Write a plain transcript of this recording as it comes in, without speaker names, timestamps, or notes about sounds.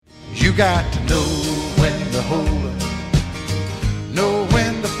You got to know when to hold 'em, know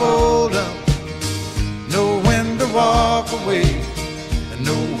when to fold 'em, know when to walk away, and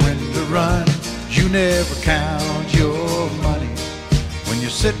know when to run. You never count your money. When you're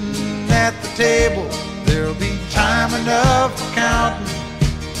sitting at the table, there'll be time enough for counting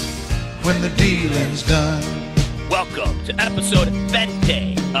when the dealing's done. Welcome to episode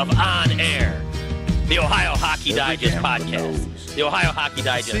 20 of On Air, the Ohio Hockey Digest podcast. The Ohio Hockey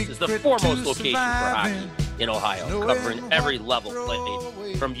Digest is the foremost location for hockey in Ohio, covering every level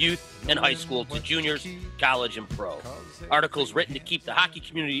played, from youth and high school to juniors, college, and pro. Articles written to keep the hockey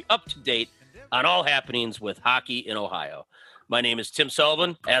community up to date on all happenings with hockey in Ohio. My name is Tim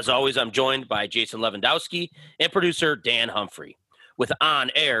Sullivan. As always, I'm joined by Jason Lewandowski and producer Dan Humphrey. With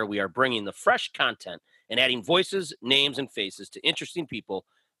On Air, we are bringing the fresh content and adding voices, names, and faces to interesting people,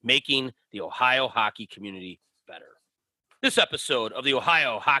 making the Ohio hockey community better. This episode of the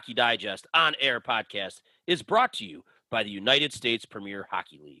Ohio Hockey Digest On Air podcast is brought to you by the United States Premier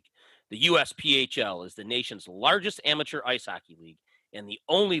Hockey League. The USPHL is the nation's largest amateur ice hockey league and the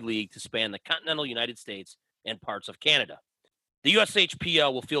only league to span the continental United States and parts of Canada. The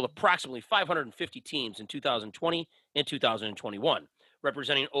USHPL will field approximately 550 teams in 2020 and 2021,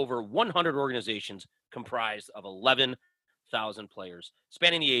 representing over 100 organizations comprised of 11,000 players,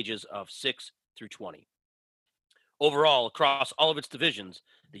 spanning the ages of 6 through 20. Overall, across all of its divisions,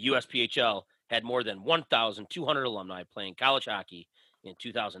 the USPHL had more than 1,200 alumni playing college hockey in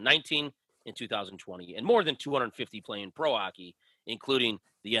 2019 and 2020, and more than 250 playing pro hockey, including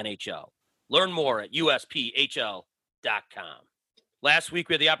the NHL. Learn more at usphl.com. Last week,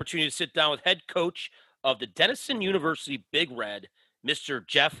 we had the opportunity to sit down with head coach of the Denison University Big Red, Mr.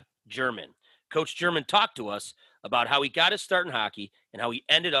 Jeff German. Coach German talked to us about how he got his start in hockey and how he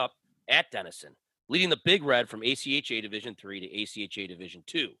ended up at Denison, leading the Big Red from ACHA Division III to ACHA Division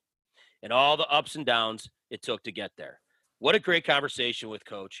II, and all the ups and downs it took to get there. What a great conversation with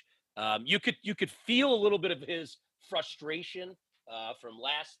Coach. You could feel a little bit of his frustration from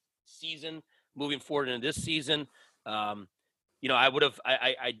last season moving forward into this season. I would have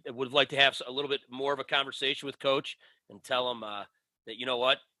liked to have a little bit more of a conversation with Coach and tell him that, you know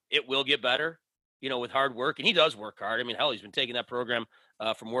what, it will get better, with hard work. And he does work hard. I mean, hell, he's been taking that program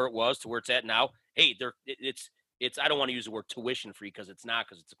from where it was to where it's at now. Hey, it's I don't want to use the word tuition free because it's not,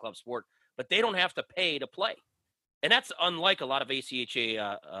 because it's a club sport, but they don't have to pay to play. And that's unlike a lot of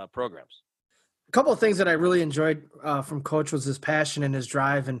ACHA programs. A couple of things that I really enjoyed from Coach was his passion and his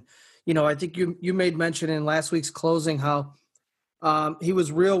drive. And, I think you made mention in last week's closing how he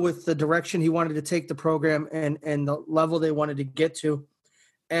was real with the direction he wanted to take the program and the level they wanted to get to.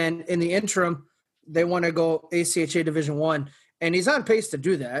 And in the interim, they want to go ACHA Division I, and he's on pace to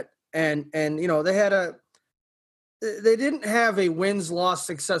do that. And they didn't have a wins-loss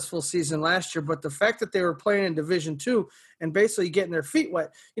successful season last year, but the fact that they were playing in Division II and basically getting their feet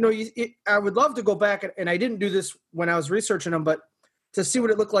wet, I would love to go back, and I didn't do this when I was researching them, but to see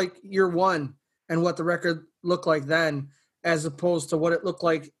what it looked like year one and what the record looked like then, as opposed to what it looked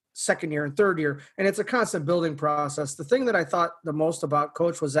like second year and third year. And it's a constant building process. The thing that I thought the most about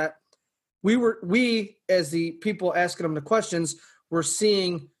Coach was that we as the people asking him the questions were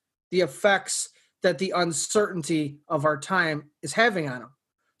seeing the effects that the uncertainty of our time is having on him.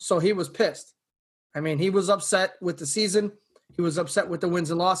 So he was pissed. I mean, he was upset with the season. He was upset with the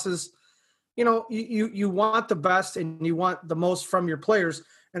wins and losses. You want the best and you want the most from your players,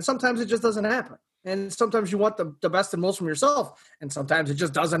 and sometimes it just doesn't happen. And sometimes you want the best and most from yourself, and sometimes it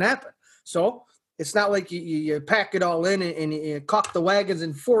just doesn't happen. So it's not like you pack it all in and you cock the wagons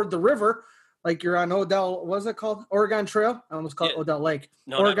and ford the river like you're on Odell, what is it called? Oregon Trail? I almost called it Odell Lake.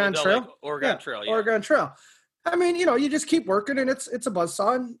 No, Oregon Trail? Lake. Oregon Trail, yeah. Oregon Trail. I mean, you just keep working, and it's a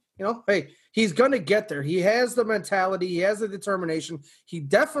buzzsaw. And, hey, he's going to get there. He has the mentality. He has the determination. He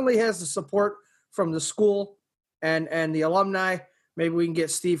definitely has the support from the school and the alumni. Maybe we can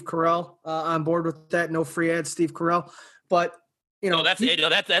get Steve Carell on board with that. No free ad, Steve Carell. But,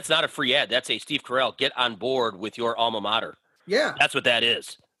 that's not a free ad. That's a Steve Carell, get on board with your alma mater. Yeah. That's what that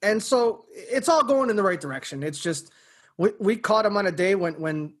is. And so it's all going in the right direction. It's just we caught him on a day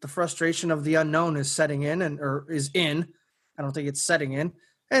when the frustration of the unknown is setting in or is in. I don't think it's setting in.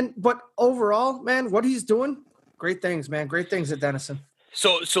 But overall, man, what he's doing, great things, man. Great things at Denison.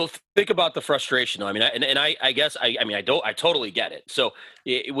 So think about the frustration. I mean, I guess I totally get it. So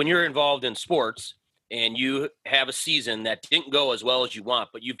when you're involved in sports and you have a season that didn't go as well as you want,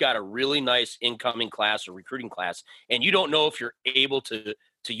 but you've got a really nice incoming class or recruiting class, and you don't know if you're able to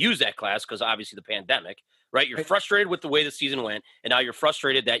use that class because obviously the pandemic, right? You're frustrated with the way the season went, and now you're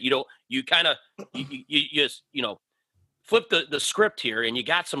frustrated that you just flip the script here, and you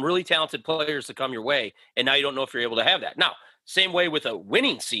got some really talented players to come your way, and now you don't know if you're able to have that. Now, same way with a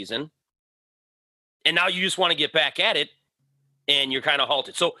winning season, and now you just want to get back at it, and you're kind of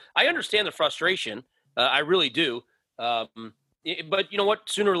halted. So I understand the frustration. I really do. But you know what?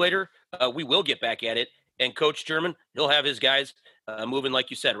 Sooner or later, we will get back at it. And Coach German, he'll have his guys moving, like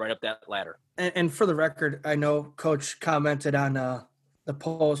you said, right up that ladder. And for the record, I know Coach commented on the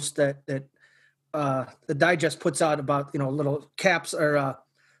post that the Digest puts out about, little caps or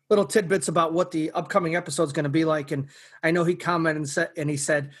little tidbits about what the upcoming episode is going to be like. And I know he commented and he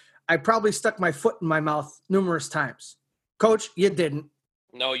said, I probably stuck my foot in my mouth numerous times. Coach, you didn't.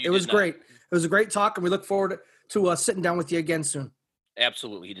 No, you did not. It was great. It was a great talk, and we look forward to sitting down with you again soon.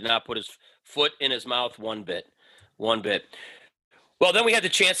 Absolutely. He did not put his foot in his mouth one bit. Well, then we had the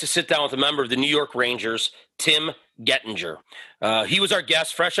chance to sit down with a member of the New York Rangers, Tim Gettinger. He was our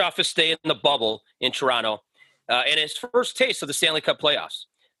guest, fresh off his stay in the bubble in Toronto, and his first taste of the Stanley Cup playoffs.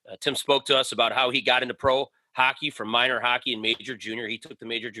 Tim spoke to us about how he got into pro hockey from minor hockey and major junior. He took the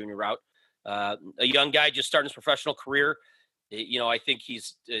major junior route. A young guy just starting his professional career. I think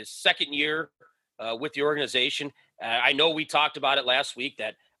he's his second year with the organization. I know we talked about it last week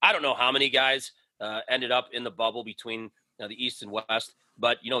that I don't know how many guys ended up in the bubble between the East and West,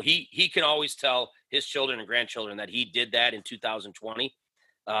 but he can always tell his children and grandchildren that he did that in 2020.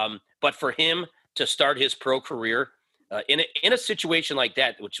 But for him to start his pro career in a situation like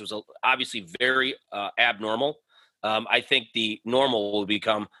that, which was obviously very abnormal, I think the normal will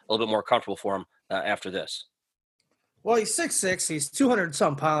become a little bit more comfortable for him after this. Well, he's 6'6", he's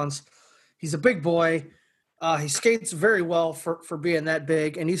 200-some pounds. He's a big boy. He skates very well for being that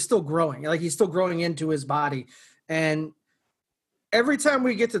big, and he's still growing. Like, he's still growing into his body. And every time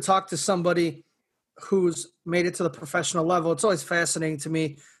we get to talk to somebody who's made it to the professional level, it's always fascinating to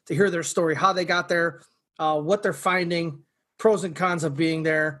me to hear their story, how they got there, what they're finding, pros and cons of being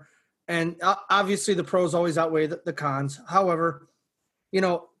there. And obviously the pros always outweigh the cons. However,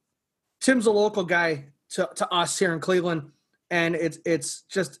 Tim's a local guy to us here in Cleveland, and it's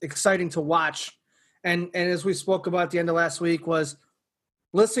just exciting to watch. And as we spoke about at the end of last week, was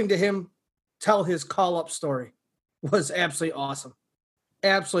listening to him tell his call-up story was absolutely awesome.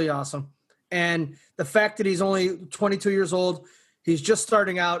 Absolutely awesome. And the fact that he's only 22 years old, he's just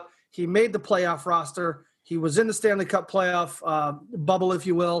starting out, he made the playoff roster, he was in the Stanley Cup playoff bubble, if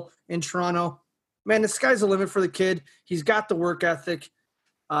you will, in Toronto. Man, the sky's the limit for the kid. He's got the work ethic.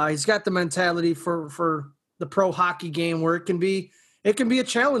 He's got the mentality for the pro hockey game, where it can be a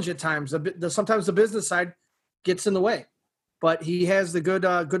challenge at times. Sometimes the business side gets in the way, but he has the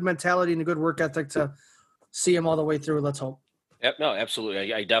good mentality and a good work ethic to see him all the way through. Let's hope. Yep, no,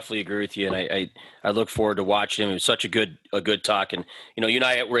 absolutely. I definitely agree with you, and I look forward to watching him. It was such a good talk, and you and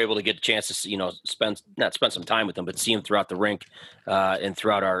I were able to get a chance to spend some time with him, but see him throughout the rink and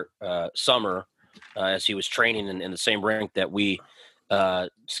throughout our summer as he was training in the same rink that we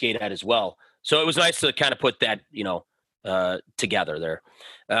skate at as well. So it was nice to kind of put that together there.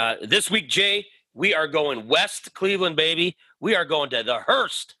 This week, Jay, we are going West Cleveland, baby. We are going to the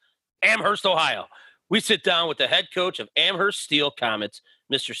Amherst, Ohio. We sit down with the head coach of Amherst Steel Comets,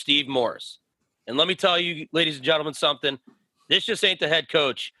 Mr. Steve Morris. And let me tell you, ladies and gentlemen, something. This just ain't the head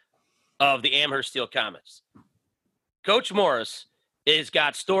coach of the Amherst Steel Comets. Coach Morris has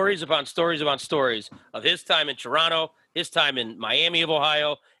got stories upon stories upon stories of his time in Toronto, his time in Miami of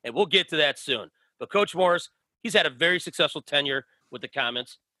Ohio, and we'll get to that soon. But Coach Morris, he's had a very successful tenure with the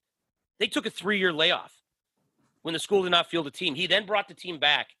Comets. They took a 3-year layoff when the school did not field a team. He then brought the team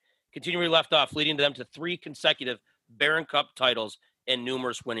back, continually left off, leading them to 3 consecutive Barron Cup titles and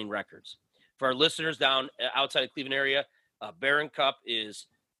numerous winning records. For our listeners down outside of Cleveland area, Barron Cup is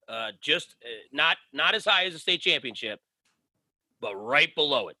just not as high as the state championship, but right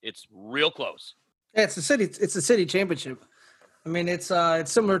below it. It's real close. Yeah, it's the city championship. I mean, it's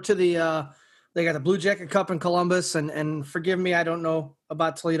similar to the they got the Blue Jacket Cup in Columbus, and forgive me, I don't know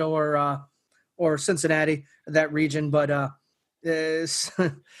about Toledo or Cincinnati, that region, but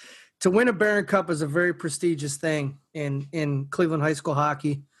to win a Barron Cup is a very prestigious thing in Cleveland high school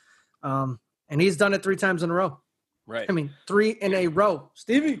hockey. And he's done it 3 times in a row. Right. I mean, 3 in a row.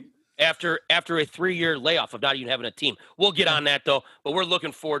 Stevie. After a 3-year layoff of not even having a team. We'll get on that, though. But we're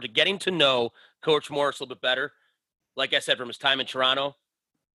looking forward to getting to know Coach Morris a little bit better. Like I said, from his time in Toronto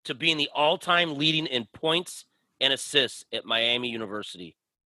to being the all-time leading in points and assists at Miami University.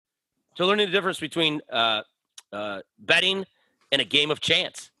 To learning the difference between betting and a game of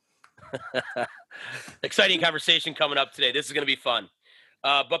chance. Exciting conversation coming up today. This is going to be fun.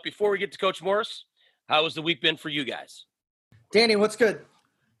 But before we get to Coach Morris, how has the week been for you guys? Danny, what's good?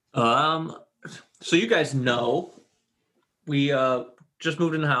 So you guys know We just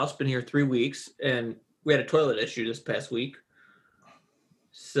moved in the house, been here 3 weeks, and we had a toilet issue this past week.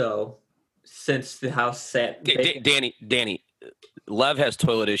 So since the house sat Danny, Lev has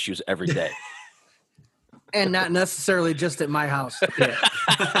toilet issues every day. And not necessarily just at my house. Yeah.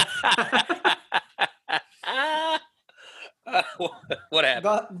 What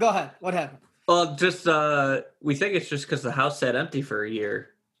happened? Go ahead. What happened? Well, just we think it's just because the house sat empty for a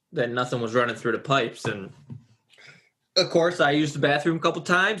year, that nothing was running through the pipes, and of course I used the bathroom a couple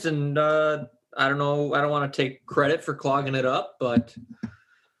times, and I don't know, I don't want to take credit for clogging it up, but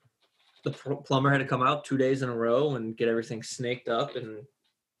the plumber had to come out 2 days in a row and get everything snaked up. And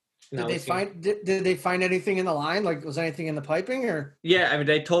did they find anything in the line? Like, was anything in the piping or? Yeah, I mean,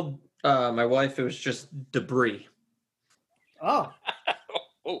 they told my wife it was just debris. Oh.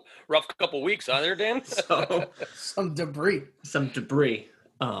 Oh, rough couple weeks, huh, there, Dan? So Some debris.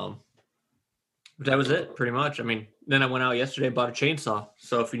 But that was it, pretty much. I mean, then I went out yesterday and bought a chainsaw.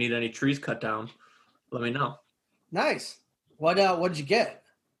 So if you need any trees cut down, let me know. Nice. What'd you get?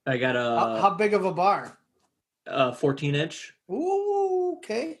 I got How big of a bar? 14-inch. Ooh,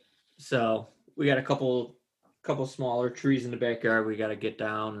 okay. So we got a couple smaller trees in the backyard we got to get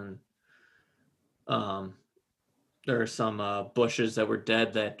down, and there are some bushes that were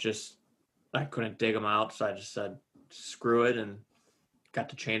dead that just I couldn't dig them out, so I just said screw it and got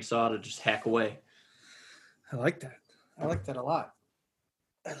the chainsaw to just hack away. I like that. I like that a lot.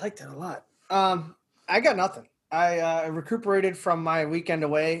 I got nothing. I recuperated from my weekend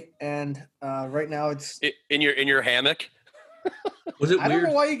away, and right now it's in your hammock. Was it weird?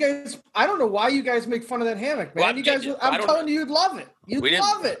 I don't know why you guys make fun of that hammock, man. Well, I'm telling you, you'd love it. You'd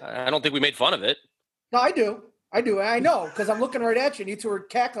love it. I don't think we made fun of it. No, I do. I know, because I'm looking right at you, and you two are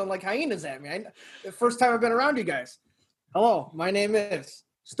cackling like hyenas at me. The first time I've been around you guys. Hello, my name is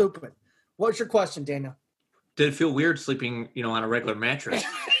Stupid. What's your question, Daniel? Did it feel weird sleeping, on a regular mattress?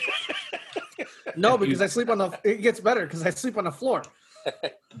 No, because I sleep on the. It gets better because I sleep on the floor.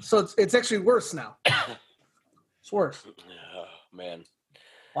 So it's actually worse now. It's worse. Oh, man.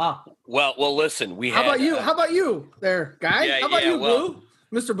 Wow. Well, listen. How about you? How about you, there, guy? Yeah, How about you, well, Blue?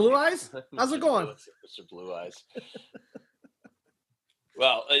 Mr. Blue Eyes? How's it going? Mr. Blue Eyes.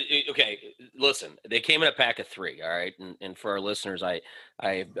 Well, okay. Listen, they came in a pack of 3. All right, and for our listeners,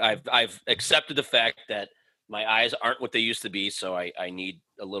 I've accepted the fact that my eyes aren't what they used to be, so I need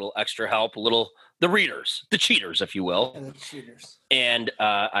a little extra help, the readers, the cheaters, if you will. And the cheaters. And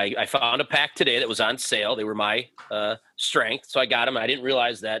I found a pack today that was on sale. They were my strength, so I got them. I didn't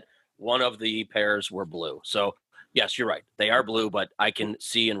realize that one of the pairs were blue. So yes, you're right. They are blue, but I can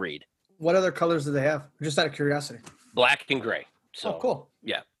see and read. What other colors do they have? Just out of curiosity. Black and gray. So, cool.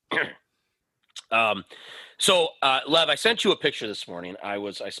 Yeah. So Lev, I sent you a picture this morning. I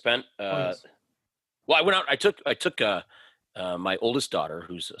spent. Yes. Well, I went out. I took my oldest daughter,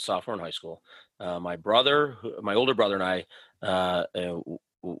 who's a sophomore in high school. My older brother, and I.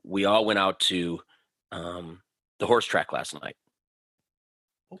 We all went out to the horse track last night.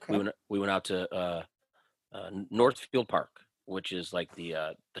 Okay. We went out to Northfield Park, which is like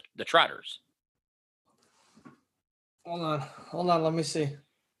the trotters. Hold on. Let me see.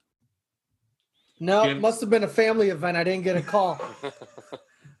 No, it must have been a family event. I didn't get a call.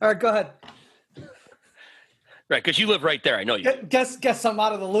 All right, go ahead. Right, because you live right there. I know you. Guess I'm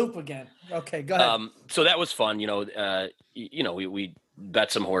out of the loop again. Okay, go ahead. So that was fun. We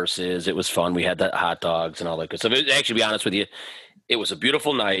bet some horses. It was fun. We had the hot dogs and all that good stuff. Actually, to be honest with you, it was a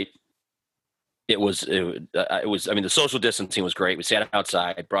beautiful night. It was. I mean, the social distancing was great. We sat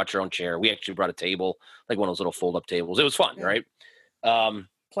outside, brought your own chair. We actually brought a table, like one of those little fold-up tables. It was fun, Yeah. right?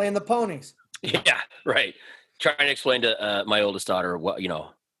 Playing the ponies. Yeah, right. Trying to explain to my oldest daughter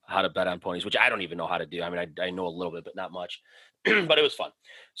how to bet on ponies, which I don't even know how to do. I mean, I know a little bit, but not much. But it was fun.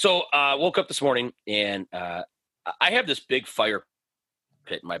 So woke up this morning, and I have this big fire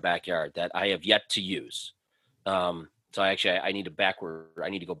pit in my backyard that I have yet to use. So I need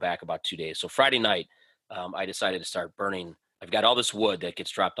to go back about 2 days. So Friday night, I decided to start burning. I've got all this wood that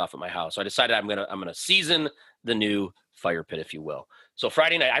gets dropped off at my house. So I decided I'm gonna season the new fire pit, if you will. So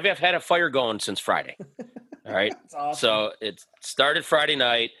Friday night, I've had a fire going since Friday. All right. That's awesome. So it started Friday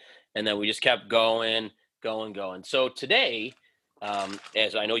night, and then we just kept going. So today,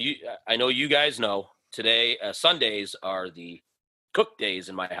 as I know you guys know, today Sundays are the cook days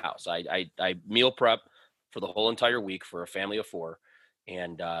in my house. I meal prep for the whole entire week for a family of 4,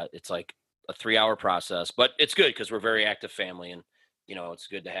 and it's like a 3-hour process, but it's good because we're a very active family, and it's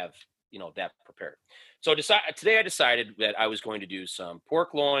good to have that prepared. So today I decided that I was going to do some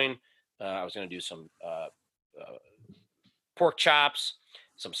pork loin. I was going to do some pork chops,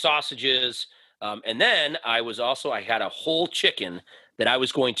 some sausages. And then I had a whole chicken that I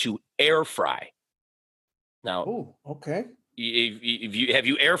was going to air fry. Now, Oh, okay. have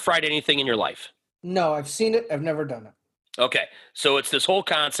you air fried anything in your life? No, I've seen it. I've never done it. Okay. So it's this whole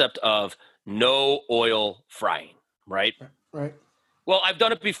concept of no oil frying, right? Right. Well, I've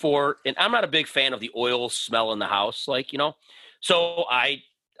done it before, and I'm not a big fan of the oil smell in the house, So I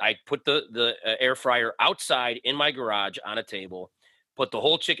put the air fryer outside in my garage on a table, put the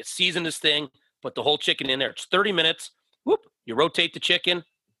whole chicken, season this thing, put the whole chicken in there. It's 30 minutes. Whoop. You rotate the chicken,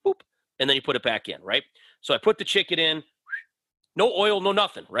 whoop, and then you put it back in, right? So I put the chicken in, no oil, no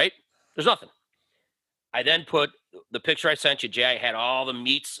nothing, right? There's nothing. I then put the picture I sent you, Jay. I had all the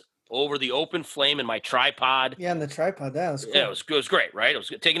meats over the open flame in my tripod. Yeah, on the tripod. That was cool. Yeah, it was great, right? It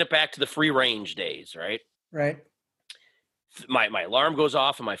was taking it back to the free range days, right? Right. My alarm goes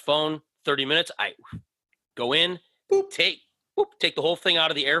off on my phone. 30 minutes. I go in, take the whole thing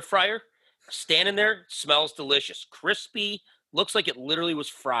out of the air fryer. Standing there, smells delicious, crispy. Looks like it literally was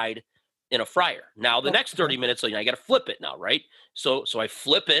fried in a fryer. Now the next 30 minutes, I got to flip it now, right? So I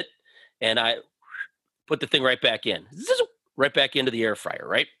flip it and I put the thing right back in, right back into the air fryer,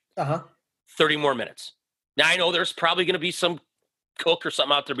 right? 30 more minutes. Now I know there's probably going to be some cook or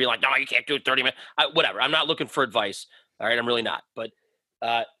something out there be like, no, you can't do it 30 minutes. Whatever. I'm not looking for advice. All right. I'm really not. But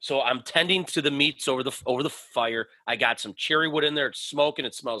so I'm tending to the meats over the fire. I got some cherry wood in there. It's smoking.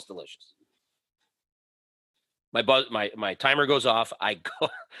 It smells delicious. My timer goes off. I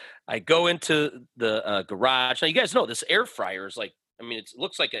go into the garage. Now you guys know this air fryer is like, it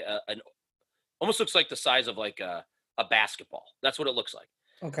looks like almost looks like the size of like a basketball. That's what it looks like.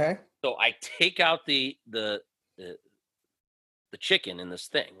 Okay. So I take out the chicken in this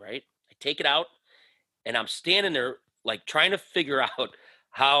thing, right? I take it out and I'm standing there like trying to figure out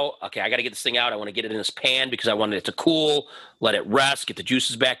how, okay, I got to get this thing out. I want to get it in this pan because I wanted it to cool, let it rest, get the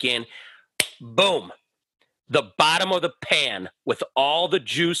juices back in. Boom. The bottom of the pan with all the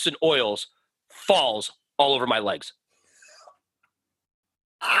juice and oils falls all over my legs.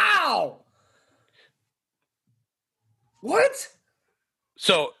 Ow! What?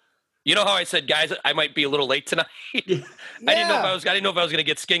 So, you know how I said, guys, I might be a little late tonight. Yeah. I didn't know if I was going to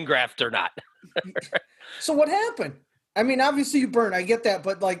get skin graft or not. So what happened? Obviously you burned. I get that,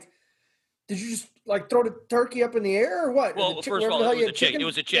 but like, did you just like throw the turkey up in the air or what? Well, first of all, it was a chicken. It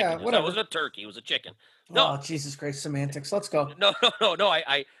was a chicken. Yeah, It wasn't a turkey. It was a chicken. No, oh, Jesus Christ, semantics. Let's go. No.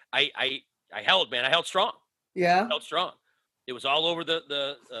 I held, man. I held strong. Yeah. I held strong. It was all over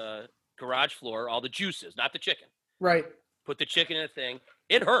the garage floor. All the juices, not the chicken. Right. Put the chicken in a thing.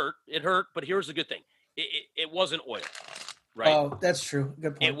 It hurt, but here's the good thing. It wasn't oil, right? Oh, that's true.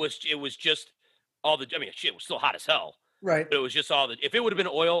 Good point. It was just all the. Shit was still hot as hell. Right. But it was just all the. If it would have been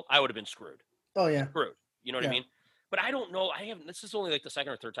oil, I would have been screwed. Oh yeah. Screwed. You know what I mean? But I don't know. This is only like the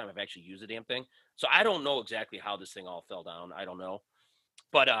second or third time I've actually used the damn thing, so I don't know exactly how this thing all fell down. I don't know.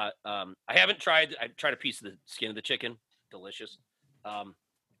 But I haven't tried. I tried a piece of the skin of the chicken. Delicious.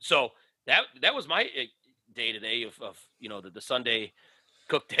 So that was my day today of the Sunday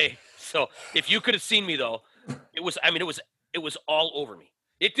cook day. So if you could have seen me though, it was all over me.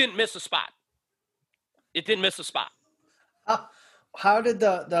 It didn't miss a spot. How did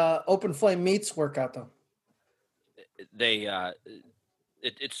the open flame meats work out though?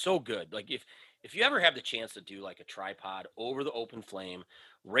 It's so good. Like if you ever have the chance to do like a tripod over the open flame,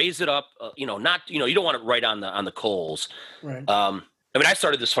 raise it up, you don't want it right on the coals. Right. I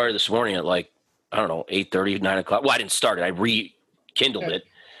started this fire this morning at like, I don't know, 8:30, 9 o'clock. Well, I didn't start it. I rekindled it.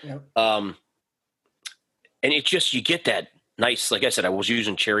 Yeah. And it just, you get that nice, like I said, I was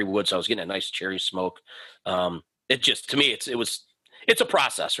using cherry wood, so I was getting a nice cherry smoke. It just, to me, it's a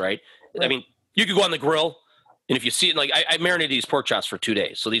process, right? Right. You could go on the grill, and if you see it, like I marinated these pork chops for 2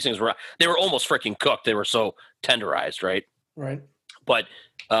 days. So these things were almost freaking cooked. They were so tenderized, right? Right. But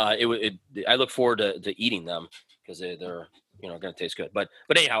I look forward to eating them because they're going to taste good. But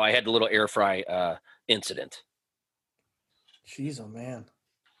anyhow, I had the little air fry incident. Jeez, oh man.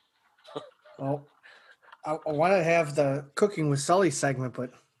 Well, I want to have the cooking with Sully segment,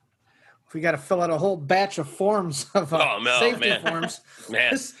 but we got to fill out a whole batch of forms of safety forms.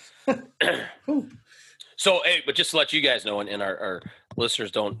 Man. So, hey, but just to let you guys know, and our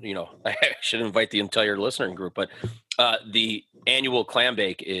listeners don't, I should invite the entire listening group, but the annual clam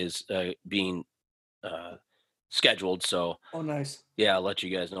bake is being scheduled. So, oh, nice. Yeah, I'll let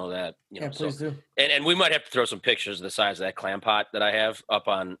you guys know that. Please do. And we might have to throw some pictures of the size of that clam pot that I have up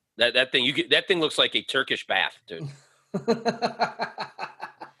on that thing. That thing looks like a Turkish bath, dude.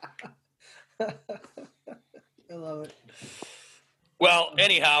 I love it. Well,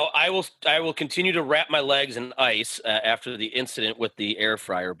 Anyhow, I will continue to wrap my legs in ice after the incident with the air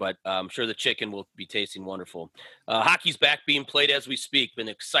fryer, but I'm sure the chicken will be tasting wonderful. Hockey's back being played as we speak. Been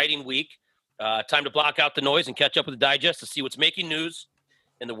an exciting week. Time to block out the noise and catch up with the digest to see what's making news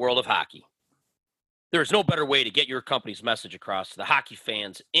in the world of hockey. There is no better way to get your company's message across to the hockey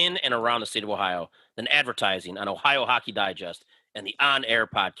fans in and around the state of Ohio than advertising on Ohio Hockey Digest and the On Air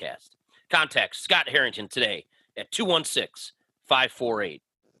podcast. Contact Scott Harrington today at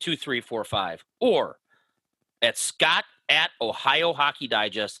 216-548-2345 or at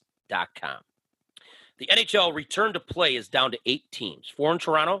scott@ohiohockeydigest.com. The NHL return to play is down to 8 teams, 4 in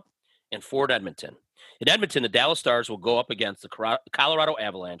Toronto and 4 in Edmonton. In Edmonton, the Dallas Stars will go up against the Colorado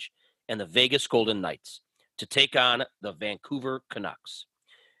Avalanche and the Vegas Golden Knights to take on the Vancouver Canucks.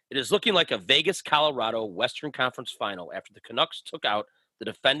 It is looking like a Vegas-Colorado Western Conference final after the Canucks took out the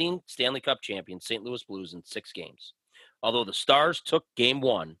defending Stanley Cup champion St. Louis Blues in 6 games, although the Stars took Game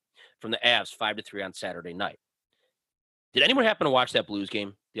 1 from the Avs 5-3 on Saturday night. Did anyone happen to watch that Blues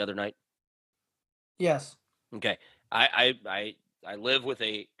game the other night? Yes. Okay. I live with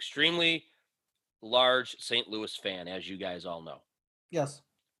a extremely large St. Louis fan, as you guys all know. Yes.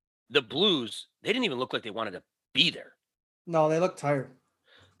 The Blues, they didn't even look like they wanted to be there. No, they look tired.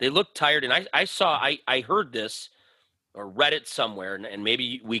 They looked tired, and I heard this or read it somewhere, and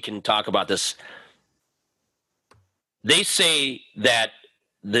maybe we can talk about this. They say that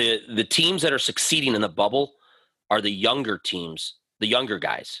the teams that are succeeding in the bubble are the younger teams, the younger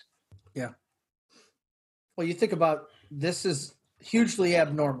guys. Yeah. Well, you think about this is hugely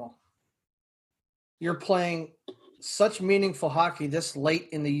abnormal. You're playing such meaningful hockey this late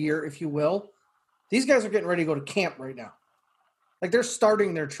in the year, if you will. These guys are getting ready to go to camp right now. Like they're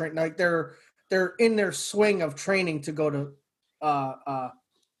starting their train, like they're in their swing of training to go to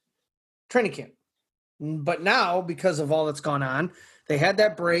training camp. But now, because of all that's gone on, they had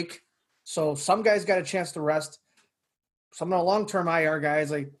that break. So some guys got a chance to rest. Some of the long-term IR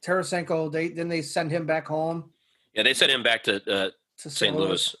guys, like Tarasenko, they send him back home. Yeah, they sent him back to St.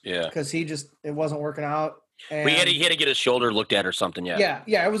 Louis. Yeah, because it wasn't working out. And he had to get his shoulder looked at or something. Yeah.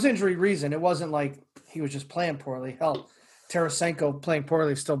 Yeah. It was injury reason. It wasn't like he was just playing poorly. Hell, Tarasenko playing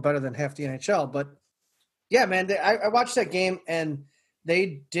poorly is still better than half the NHL. But yeah, man, I watched that game and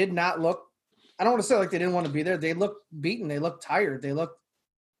they did not look. I don't want to say like they didn't want to be there. They looked beaten. They looked tired. They looked,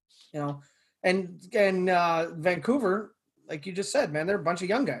 and Vancouver, like you just said, man, they're a bunch of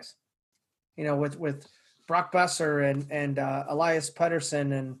young guys. With Brock Besser and Elias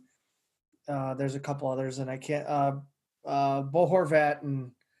Pettersson and there's a couple others, and I can't Bo Horvat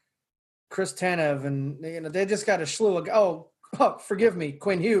and Chris Tanev, and they just got a slew of forgive me,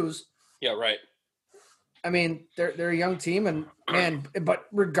 Quinn Hughes. Yeah, right. I mean, they're a young team, and but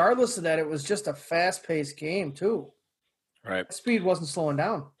regardless of that, it was just a fast-paced game too. Right. Speed wasn't slowing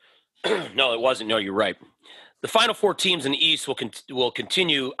down. No, it wasn't. No, you're right. The final 4 teams in the East will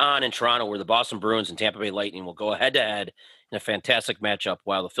continue on in Toronto, where the Boston Bruins and Tampa Bay Lightning will go head-to-head in a fantastic matchup,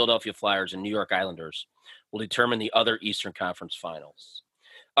 while the Philadelphia Flyers and New York Islanders will determine the other Eastern Conference finals.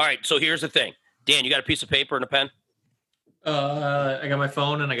 All right, so here's the thing. Dan, you got a piece of paper and a pen? I got my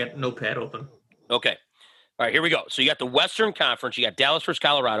phone and I got notepad open. Okay. All right, here we go. So you got the Western Conference. You got Dallas versus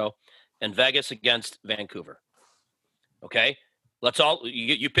Colorado and Vegas against Vancouver. Okay?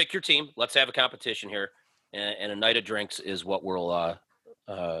 You pick your team. Let's have a competition here. And a night of drinks is what we'll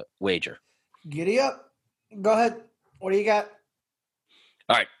wager. Giddy up. Go ahead. What do you got?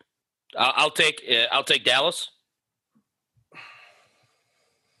 All right. I'll take Dallas.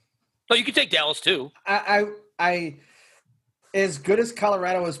 Oh, you can take Dallas too. I as good as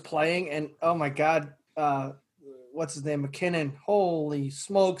Colorado is playing, and oh my God, what's his name? McKinnon. Holy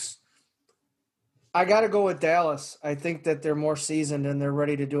smokes. I got to go with Dallas. I think that they're more seasoned and they're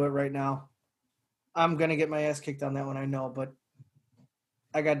ready to do it right now. I'm going to get my ass kicked on that one, I know, but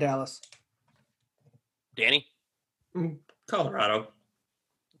I got Dallas. Danny? Colorado.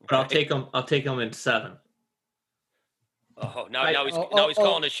 But I'll take them in 7. Oh, now he's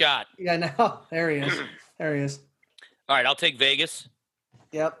calling a shot. Yeah, now there he is. There he is. All right, I'll take Vegas.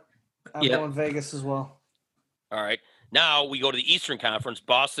 Yep. I'm going Vegas as well. All right. Now we go to the Eastern Conference,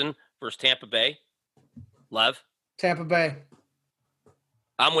 Boston versus Tampa Bay. Lev? Tampa Bay.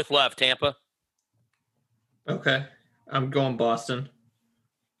 I'm with Lev, Tampa. Okay. I'm going Boston.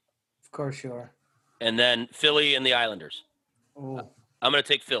 Of course you are. And then Philly and the Islanders. Ooh. I'm going to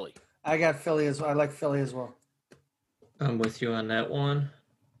take Philly. I got Philly as well. I like Philly as well. I'm with you on that one.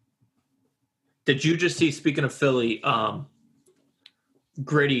 Did you just see, speaking of Philly,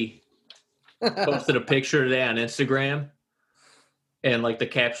 Gritty posted a picture today on Instagram, and like the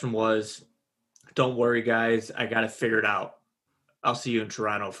caption was, "Don't worry, guys, I got it figured out." I'll see you in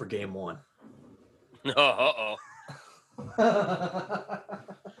Toronto for game 1. Uh-oh.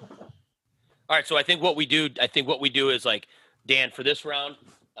 All right, so I think what we do is like, Dan, for this round,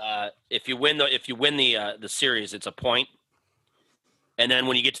 if you win the series, it's a point. And then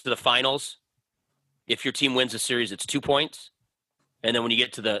when you get to the finals, if your team wins the series, it's 2 points. And then when you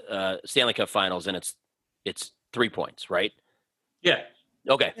get to the Stanley Cup Finals, then it's 3 points, right? Yeah.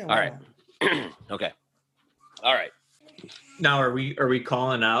 Okay. Yeah, all right. Okay. All right. Now, are we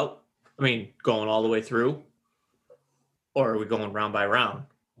calling out? I mean, going all the way through, or are we going round by round?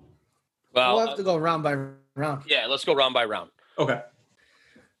 Well, we'll have to go round by round. Yeah, let's go round by round. Okay.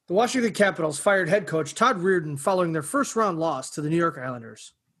 The Washington Capitals fired head coach Todd Reirden following their first round loss to the New York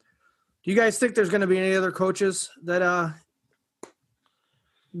Islanders. Do you guys think there's going to be any other coaches that are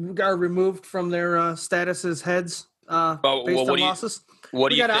removed from their status as heads based on losses? What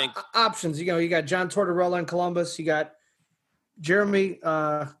do you think? Options. You got John Tortorella in Columbus. You got Jeremy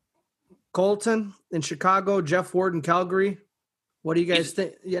Colton in Chicago. Jeff Ward in Calgary. What do you guys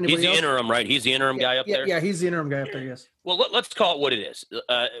think? He's the interim, right? He's the interim guy up there? Yeah, he's the interim guy up there, yes. Well, let's call it what it is.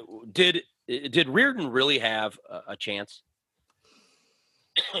 Did Reirden really have a chance?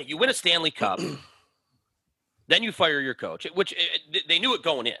 You win a Stanley Cup, then you fire your coach, which they knew it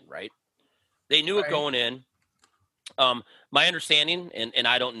going in, right? They knew it going in. My understanding, and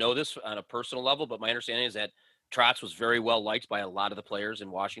I don't know this on a personal level, but my understanding is that Trotz was very well liked by a lot of the players in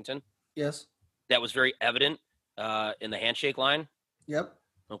Washington. Yes. That was very evident in the handshake line. Yep.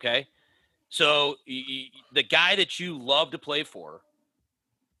 Okay. So the guy that you love to play for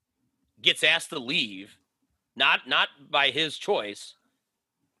gets asked to leave, not by his choice.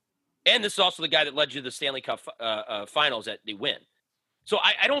 And this is also the guy that led you to the Stanley Cup finals that they win. So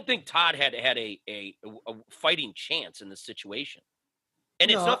I don't think Todd had a fighting chance in this situation. And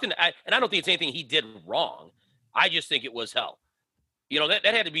it's nothing. I don't think it's anything he did wrong. I just think it was hell. That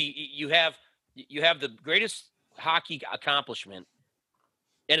had to be. You have the greatest hockey accomplishment,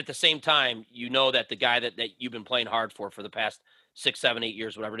 and at the same time, that the guy that you've been playing hard for the past 6, 7, 8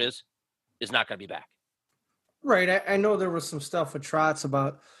 years, whatever it is not going to be back. Right. I know there was some stuff with Trotz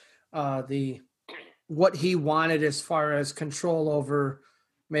about what he wanted as far as control over,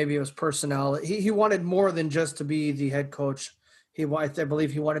 maybe it was personnel. He wanted more than just to be the head coach. I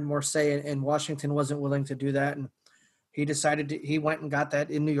believe he wanted more say, and Washington wasn't willing to do that. And he decided he went and got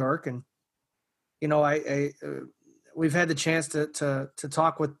that in New York. And, we've had the chance to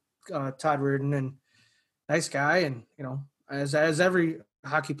talk with Todd Reirden, and nice guy. And, as every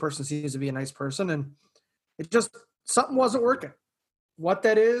hockey person seems to be a nice person, and it just, something wasn't working. What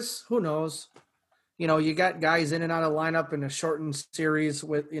that is, who knows? You got guys in and out of lineup in a shortened series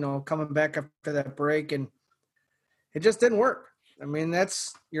with, coming back after that break, and it just didn't work. I mean,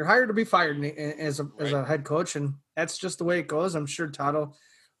 you're hired to be fired as a head coach, and that's just the way it goes. I'm sure Todd will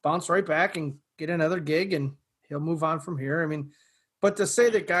bounce right back and get another gig, and he'll move on from here. I mean, but to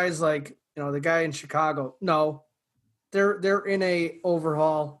say that guys like, the guy in Chicago, no, they're in a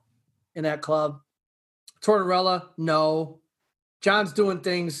overhaul in that club. Tortorella, no. John's doing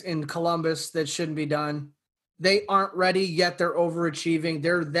things in Columbus that shouldn't be done. They aren't ready yet. They're overachieving.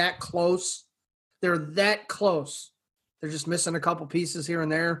 They're that close. They're just missing a couple pieces here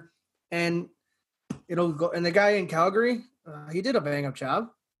and there. And it'll go. And the guy in Calgary, he did a bang-up job.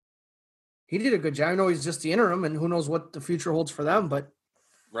 He did a good job. I know he's just the interim, and who knows what the future holds for them. But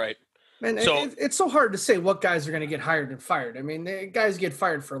right. Man, it's so hard to say what guys are going to get hired and fired. I mean, guys get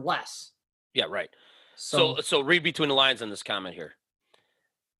fired for less. Yeah, right. So read between the lines on this comment here.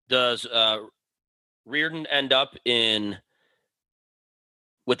 Does Reirden end up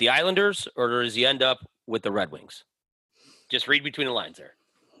with the Islanders, or does he end up with the Red Wings? Just read between the lines there.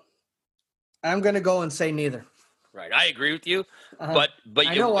 I'm going to go and say neither. Right, I agree with you, but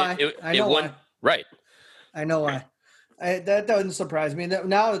I know why. I know why. Right. I know why. That doesn't surprise me.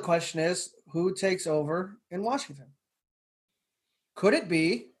 Now the question is, who takes over in Washington? Could it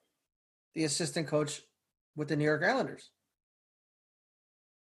be the assistant coach with the New York Islanders?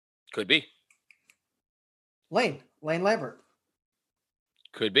 Could be. Lane Lambert.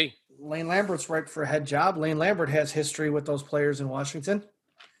 Could be. Lane Lambert's right for a head job. Lane Lambert has history with those players in Washington.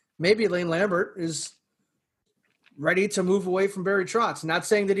 Maybe Lane Lambert is ready to move away from Barry Trotz. Not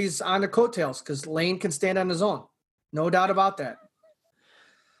saying that he's on the coattails, because Lane can stand on his own. No doubt about that.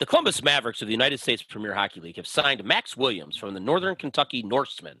 The Columbus Mavericks of the United States Premier Hockey League have signed Max Williams from the Northern Kentucky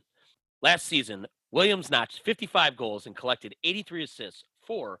Norsemen. Last season, Williams notched 55 goals and collected 83 assists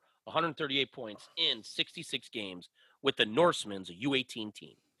for 138 points in 66 games with the Norsemen's U18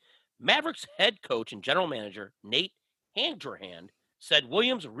 team. Mavericks head coach and general manager Nate Handrahan said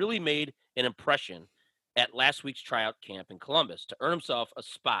Williams really made an impression at last week's tryout camp in Columbus to earn himself a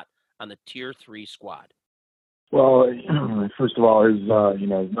spot on the Tier 3 squad? Well, first of all, his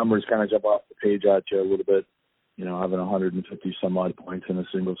numbers kind of jump off the page at you a little bit. Having 150 some odd points in a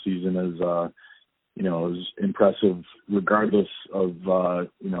single season is impressive regardless of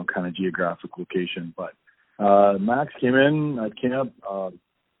kind of geographic location. But Max came in at camp,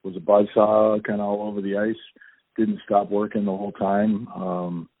 was a buzzsaw kind of all over the ice, didn't stop working the whole time,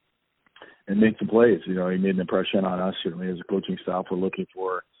 and made some plays. He made an impression on us. Certainly as a coaching staff, we're looking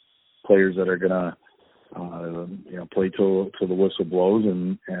for players that are going to play till the whistle blows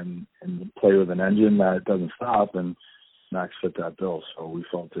and play with an engine that doesn't stop, and Max fit that bill. So we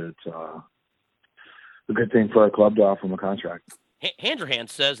felt it's a good thing for our club to offer him a contract. Handrahan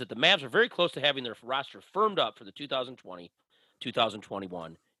says that the Mavs are very close to having their roster firmed up for the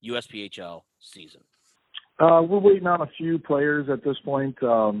 2020-2021 USPHL season. We're waiting on a few players at this point,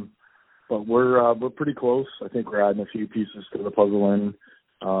 but we're pretty close. I think we're adding a few pieces to the puzzle in.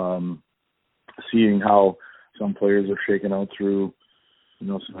 Seeing how some players are shaken out through,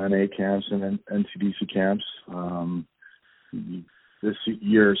 some NA camps and NCDC camps. This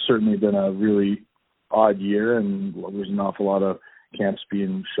year has certainly been a really odd year, and there's an awful lot of camps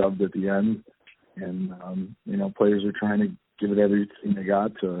being shoved at the end. And, players are trying to give it everything they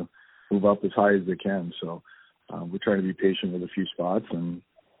got to move up as high as they can. So we're trying to be patient with a few spots and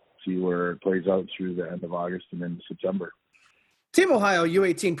see where it plays out through the end of August and into September. Team Ohio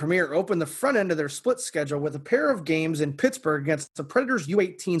U18 Premier opened the front end of their split schedule with a pair of games in Pittsburgh against the Predators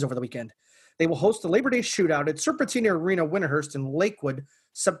U18s over the weekend. They will host the Labor Day shootout at Serpentina Arena, Winterhurst in Lakewood,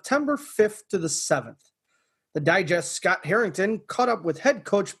 September 5th to the 7th. The Digest Scott Harrington caught up with head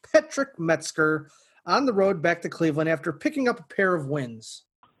coach Patrick Metzger on the road back to Cleveland after picking up a pair of wins.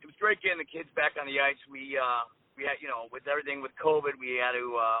 It was great getting the kids back on the ice. We had, with everything with COVID, we had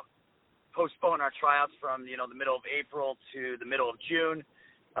to postpone our tryouts from, the middle of April to the middle of June.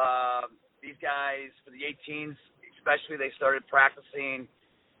 These guys, for the 18s especially, they started practicing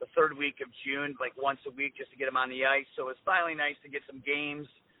the third week of June, like once a week, just to get them on the ice. So it's finally nice to get some games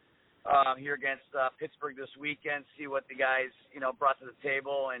here against Pittsburgh this weekend, see what the guys, brought to the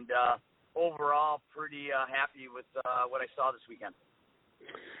table. And overall, pretty happy with what I saw this weekend.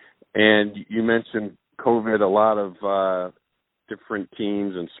 And you mentioned COVID, a lot of different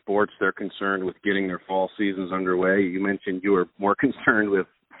teams and sports, they're concerned with getting their fall seasons underway. You mentioned you were more concerned with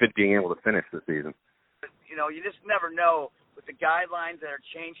being able to finish the season. You just never know with the guidelines that are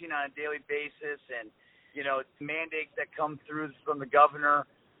changing on a daily basis and, mandates that come through from the governor.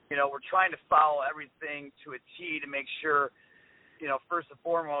 We're trying to follow everything to a T to make sure, first and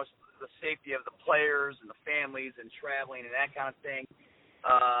foremost, the safety of the players and the families and traveling and that kind of thing.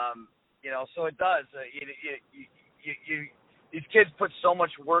 So it does. These kids put so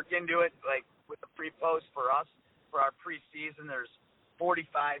much work into it, like with the pre-post for us, for our preseason. There's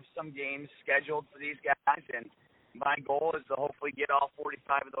 45 some games scheduled for these guys, and my goal is to hopefully get all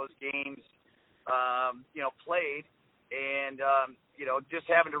 45 of those games, played. And,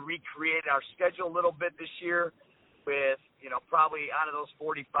 just having to recreate our schedule a little bit this year with, probably out of those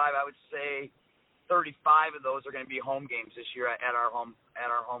 45, I would say 35 of those are going to be home games this year at our home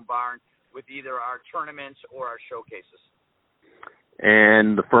barn with either our tournaments or our showcases.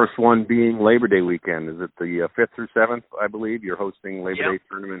 And the first one being Labor Day weekend. Is it the 5th through 7th, I believe? You're hosting Labor Day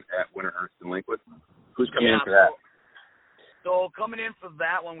tournament at Winterhurst in Lakewood. Who's coming in for that? So coming in for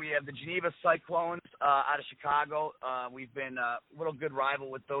that one, we have the Geneva Cyclones out of Chicago. We've been a little good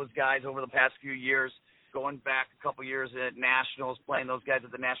rival with those guys over the past few years, going back a couple years at Nationals, playing those guys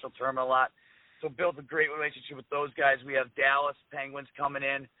at the National Tournament a lot. So built a great relationship with those guys. We have Dallas Penguins coming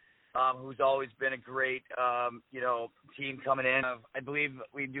in. Who's always been a great, team coming in. I believe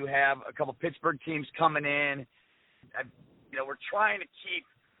we do have a couple Pittsburgh teams coming in. We're trying to keep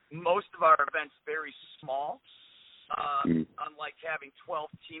most of our events very small, unlike having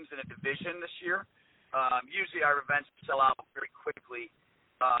 12 teams in a division this year. Usually our events sell out very quickly,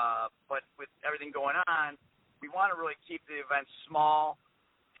 but with everything going on, we want to really keep the events small,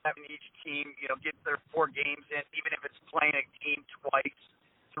 having each team, get their 4 games in, even if it's playing a team twice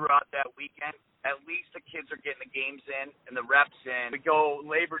throughout that weekend. At least the kids are getting the games in and the reps in. We go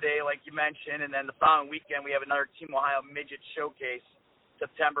Labor Day, like you mentioned, and then the following weekend we have another Team Ohio Midget Showcase,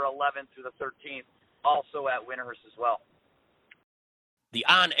 September 11th through the 13th, also at Winterhurst as well. The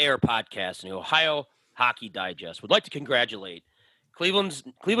on-air podcast in the Ohio Hockey Digest would like to congratulate Cleveland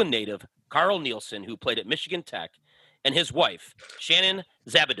native Carl Nielsen, who played at Michigan Tech, and his wife, Shannon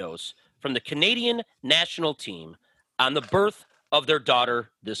Zabados, from the Canadian national team on the birth of their daughter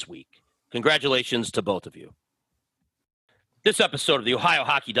this week. Congratulations to both of you. This episode of the Ohio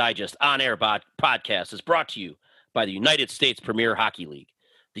Hockey Digest on-air podcast is brought to you by the United States Premier Hockey League.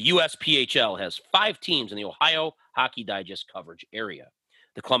 The USPHL has 5 teams in the Ohio Hockey Digest coverage area: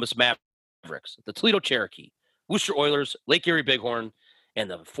 the Columbus Mavericks, the Toledo Cherokee, Worcester Oilers, Lake Erie Bighorn, and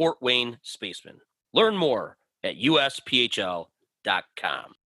the Fort Wayne Spacemen. Learn more at usphl.com.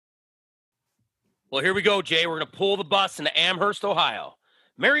 Well, here we go, Jay. We're going to pull the bus into Amherst, Ohio.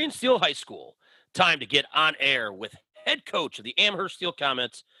 Marion Steel High School. Time to get on air with head coach of the Amherst Steel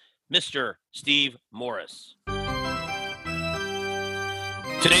Comets, Mr. Steve Morris.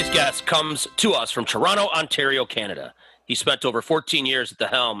 Today's guest comes to us from Toronto, Ontario, Canada. He spent over 14 years at the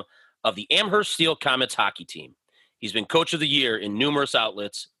helm of the Amherst Steel Comets hockey team. He's been coach of the year in numerous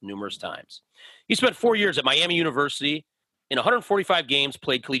outlets, numerous times. He spent 4 years at Miami University. In 145 games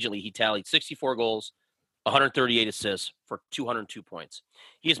played collegiately, he tallied 64 goals, 138 assists for 202 points.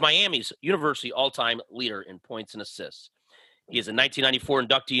 He is Miami's University all-time leader in points and assists. He is a 1994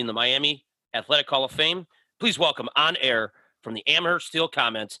 inductee in the Miami Athletic Hall of Fame. Please welcome on air from the Amherst Steel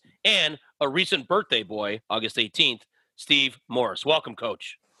Comets and a recent birthday boy, August 18th, Steve Morris. Welcome,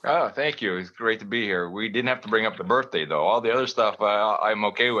 Coach. Oh, thank you. It's great to be here. We didn't have to bring up the birthday, though. All the other stuff I'm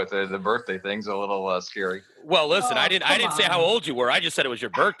okay with. The birthday thing's a little scary. Well, listen, I didn't say how old you were. I just said it was your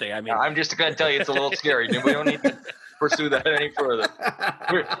birthday. I mean, I'm just going to tell you it's a little scary. We don't need to pursue that any further.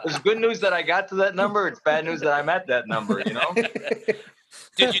 It's good news that I got to that number. It's bad news that I'm at that number, you know?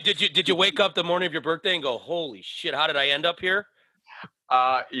 Did you wake up the morning of your birthday and go, holy shit, how did I end up here?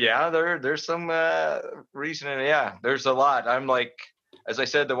 Yeah, there's some reasoning. Yeah, there's a lot. I'm like, as I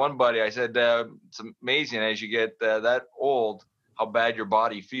said to one buddy, I said, it's amazing as you get that old, how bad your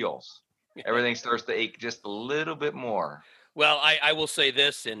body feels. Everything starts to ache just a little bit more. Well, I will say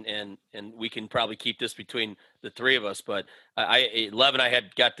this, and we can probably keep this between the three of us, but Lev and I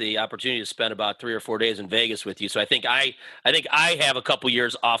had got the opportunity to spend about 3 or 4 days in Vegas with you. So I think I have a couple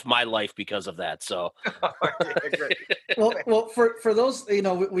years off my life because of that. So well, for those,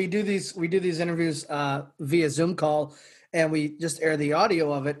 we do these interviews via Zoom call, and we just air the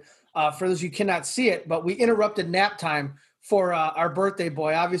audio of it. For those you cannot see it, but we interrupted nap time for our birthday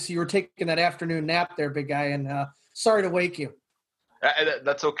boy. Obviously, you were taking that afternoon nap there, big guy, and sorry to wake you.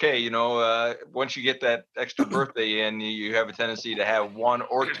 That's okay. Once you get that extra birthday in, you have a tendency to have 1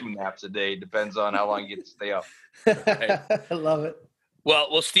 or 2 naps a day. Depends on how long you get to stay up. I love it.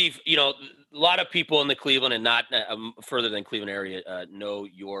 Well, Steve, a lot of people in the Cleveland and not further than Cleveland area know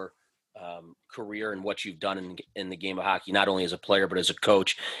your career and what you've done in the game of hockey, not only as a player but as a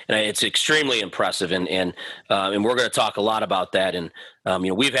coach, and it's extremely impressive. And we're going to talk a lot about that. And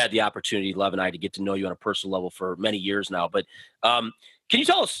we've had the opportunity, Lev and I, to get to know you on a personal level for many years now. But can you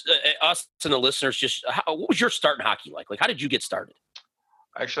tell us and the listeners just what was your start in hockey like? Like, how did you get started?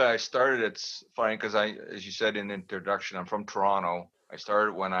 Actually, I started. It's funny because as you said in the introduction, I'm from Toronto. I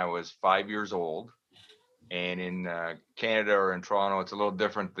started when I was 5 years old. And in Canada or in Toronto, it's a little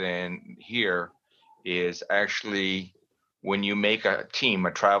different than here, is actually when you make a team,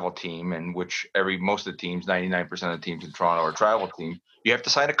 a travel team, in which most of the teams, 99% of the teams in Toronto are travel teams, you have to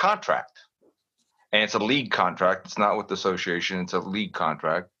sign a contract. And it's a league contract. It's not with the association. It's a league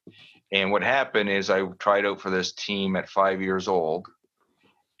contract. And what happened is I tried out for this team at 5 years old,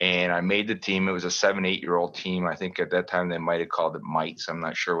 and I made the team. It was a 7-8-year-old team. I think at that time they might have called it Mites. I'm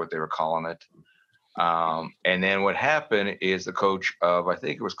not sure what they were calling it. And then what happened is the coach of, I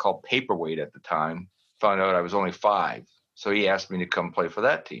think it was called Paperweight at the time, found out I was only 5. So he asked me to come play for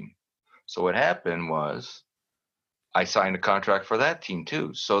that team. So what happened was I signed a contract for that team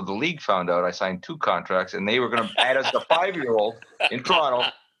too. So the league found out I signed 2 contracts, and they were going to add us the 5-year-old in Toronto.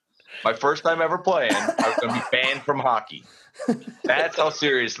 My first time ever playing, I was going to be banned from hockey. That's how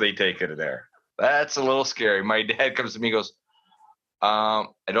serious they take it there. That's a little scary. My dad comes to me and goes, I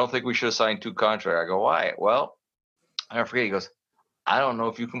don't think we should have signed 2 contracts. I go, why? Well, I forget. He goes, I don't know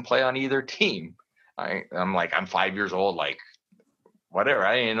if you can play on either team. I'm like, I'm 5 years old. Like, whatever.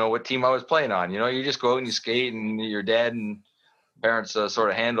 I didn't know what team I was playing on. You just go out and you skate, and your dad and parents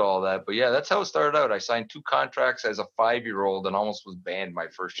sort of handle all that. But yeah, that's how it started out. I signed 2 contracts as a 5-year-old and almost was banned my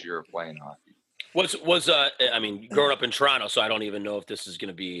first year of playing hockey. Growing up in Toronto, so I don't even know if this is going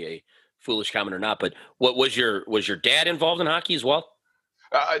to be a foolish comment or not, but what was your dad involved in hockey as well?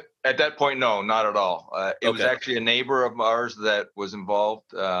 At that point, no, not at all. It was actually a neighbor of ours that was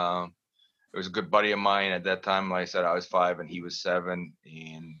involved. It was a good buddy of mine at that time. Like I said, I was 5 and he was 7,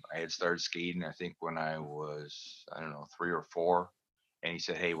 and I had started skating, I think, when I was, 3 or 4. And he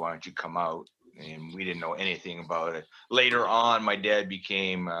said, hey, why don't you come out? And we didn't know anything about it. Later on, my dad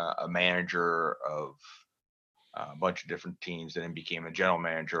became a manager of a bunch of different teams, and then became a general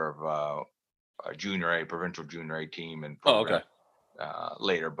manager of junior A, provincial junior A team and Oh, okay.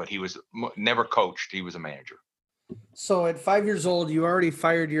 later. But he was never coached. He was a manager. So at 5 years old, you already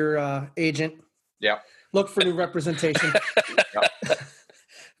fired your agent. Yeah. Look for new representation.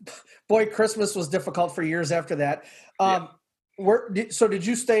 Boy, Christmas was difficult for years after that. So did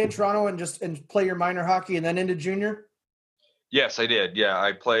you stay in Toronto and play your minor hockey and then into junior? Yes, I did. Yeah,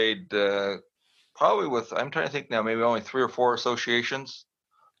 I played probably with, I'm trying to think now, maybe only 3 or 4 associations.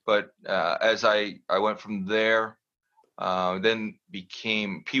 But as I went from there, then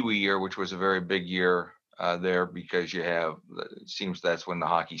became Pee Wee year, which was a very big year there because it seems that's when the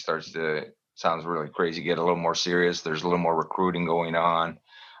hockey starts to, sounds really crazy, get a little more serious. There's a little more recruiting going on,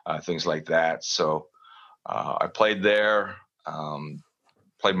 things like that. So I played there,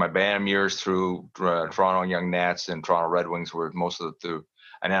 played my Bantam years through Toronto Young Nats and Toronto Red Wings were most of the through.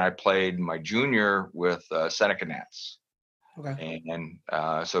 And then I played my junior with Seneca Nats. Okay. And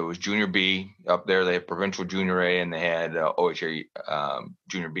so it was junior B up there. They had provincial junior A and they had OHA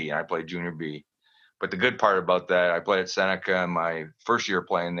junior B. And I played junior B. But the good part about that, I played at Seneca. And my first year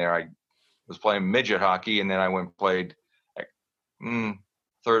playing there, I was playing midget hockey. And then I went and played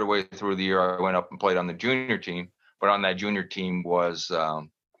third way through the year. I went up and played on the junior team. But on that junior team was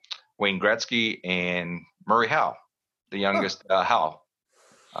Wayne Gretzky and Murray Howe, the youngest Howe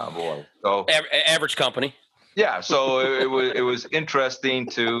boy. So average company. Yeah, so it was interesting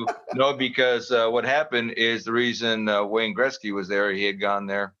to know because what happened is the reason Wayne Gretzky was there, he had gone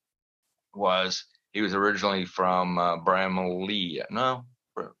there, was he was originally from Bramalea. No,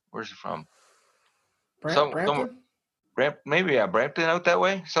 where's he from? Brampton? Maybe Brampton out that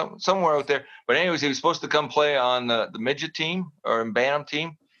way, somewhere out there. But anyways, he was supposed to come play on the midget team or in Bantam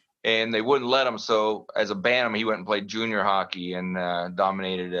team, and they wouldn't let him. So as a Bantam, he went and played junior hockey and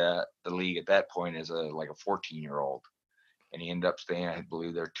dominated the league at that point as a 14-year-old. And he ended up staying, I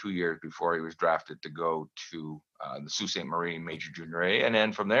believe, there 2 years before he was drafted to go to the Sault Ste. Marie Major Junior A. And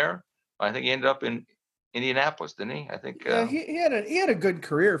then from there, I think he ended up in Indianapolis, didn't he? I think. Yeah, he had a good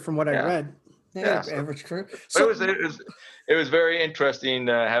career from what I read. Average career. So it was very interesting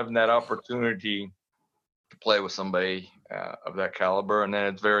having that opportunity to play with somebody of that caliber, and then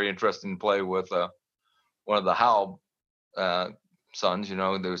it's very interesting to play with one of the Howe sons. You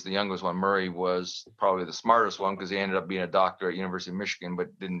know, there was the youngest one. Murray was probably the smartest one because he ended up being a doctor at University of Michigan,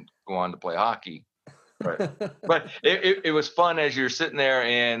 but didn't go on to play hockey. But it was fun as you're sitting there,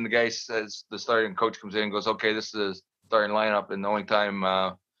 and the guy says, the starting coach comes in and goes, "Okay, this is the starting lineup," and the only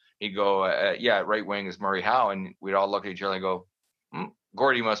time he'd go, right wing is Murray Howe, and we'd all look at each other and go,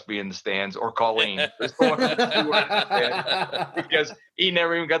 Gordy must be in the stands, or Colleen, because he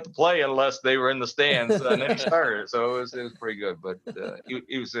never even got to play unless they were in the stands, and then he started. So it was pretty good. But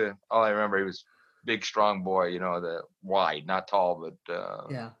he was all I remember. He was big, strong boy. You know, the wide, not tall, but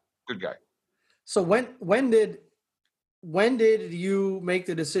good guy. So when did you make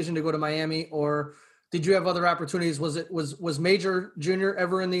the decision to go to Miami, or did you have other opportunities? Was major junior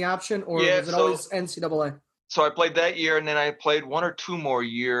ever in the option, or was it always NCAA? So I played that year, and then I played 1 or 2 more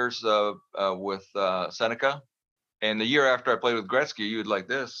years with Seneca. And the year after I played with Gretzky, you would like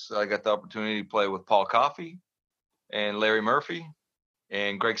this. I got the opportunity to play with Paul Coffey and Larry Murphy,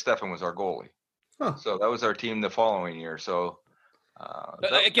 and Greg Steffen was our goalie. Huh. So that was our team the following year. So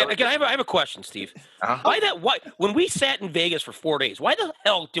again, I have a question, Steve. Uh-huh. Why when we sat in Vegas for 4 days, why the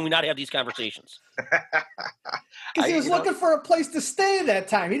hell did we not have these conversations? Because he was looking for a place to stay that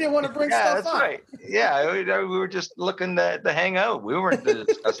time. He didn't want to bring stuff up. That's right. Yeah, we were just looking to hang out. We weren't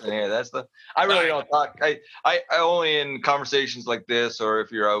discussing here. I really don't talk. I only in conversations like this, or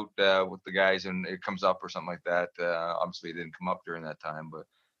if you're out with the guys and it comes up or something like that. Obviously, it didn't come up during that time, but.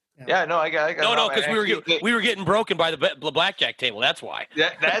 Yeah, no, I got no, because we were getting broken by the blackjack table. That's why.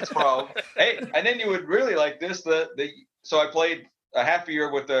 That's problem. Hey, and then you would really like this. So I played a half a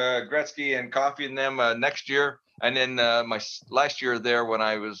year with Gretzky and Coffey and them next year, and then my last year there when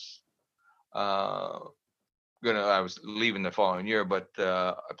I was I was leaving the following year, but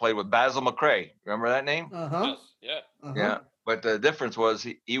I played with Basil McRae. Remember that name? Uh-huh. Yes. Yeah. Uh-huh. Yeah. But the difference was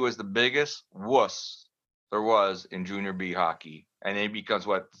he was the biggest wuss there was in junior B hockey. And he becomes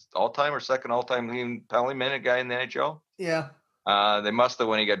all-time or second all-time penalty minute guy in the NHL? Yeah. They must have,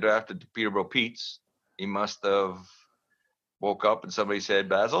 when he got drafted to Peterborough Petes, he must have woke up and somebody said,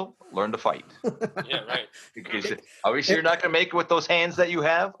 Basil, learn to fight. Yeah, right. Because obviously you're not going to make it with those hands that you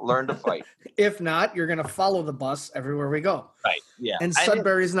have. Learn to fight. If not, you're going to follow the bus everywhere we go. Right, yeah. And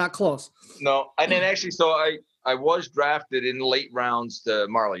Sudbury's not close. No, and then actually, so I was drafted in late rounds to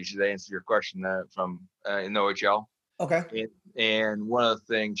Marley. Should I answer your question from in the OHL? Okay. And one of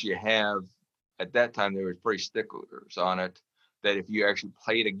the things you have at that time, there was pretty sticklers on it that if you actually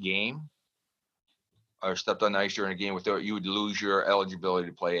played a game or stepped on the ice during a game without, you would lose your eligibility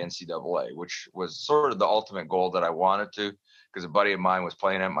to play NCAA, which was sort of the ultimate goal that I wanted to, because a buddy of mine was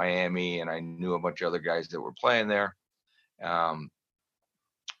playing at Miami and I knew a bunch of other guys that were playing there.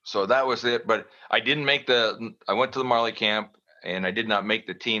 So that was it. But I didn't make I went to the Marley camp and I did not make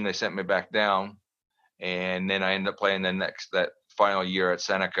the team. They sent me back down. And then I ended up playing that final year at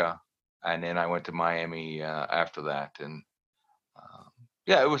Seneca. And then I went to Miami after that. And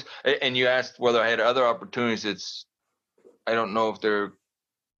it was, and you asked whether I had other opportunities. I don't know if they're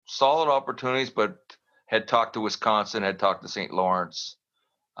solid opportunities, but had talked to Wisconsin, had talked to St. Lawrence.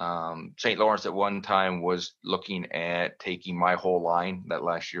 St. Lawrence at one time was looking at taking my whole line that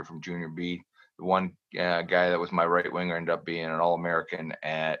last year from Junior B. The one guy that was my right winger ended up being an All-American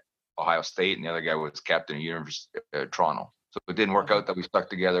at Ohio State, and the other guy was captain of University of Toronto. So it didn't work out that we stuck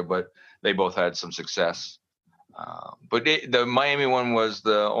together, but they both had some success. But the Miami one was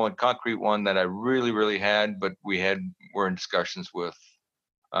the only concrete one that I really, really had, but we're in discussions with,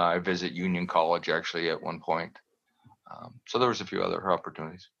 I visit Union College actually at one point. So there was a few other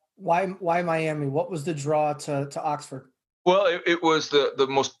opportunities. Why Miami? What was the draw to Oxford? Well, it was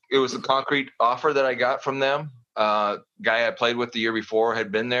the concrete offer that I got from them. Guy I played with the year before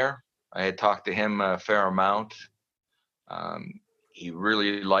had been there. I had talked to him a fair amount. He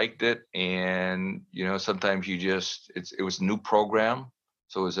really liked it, and sometimes it was a new program,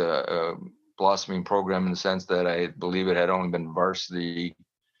 so it was a blossoming program in the sense that I believe it had only been varsity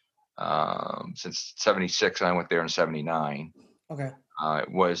since '76, and I went there in '79. Okay.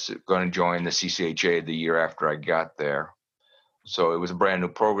 Was going to join the CCHA the year after I got there, so it was a brand new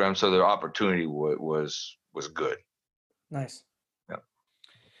program. So the opportunity was good. Nice.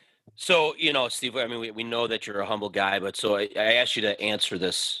 So, Steve, I mean, we know that you're a humble guy, but so I asked you to answer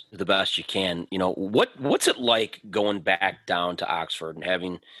this the best you can. What's it like going back down to Oxford and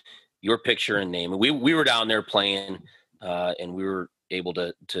having your picture and name? We were down there playing, and we were able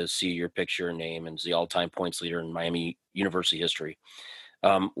to see your picture and name and the all-time points leader in Miami University history.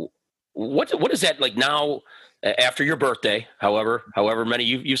 What is that like now after your birthday, however many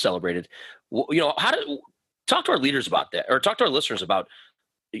you celebrated? Talk to our leaders about that, or talk to our listeners about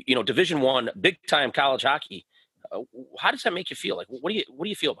Division I, big time college hockey. How does that make you feel? Like, what do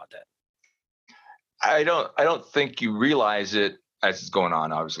you feel about that? I don't think you realize it as it's going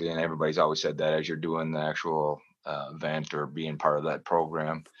on, obviously, and everybody's always said that as you're doing the actual event or being part of that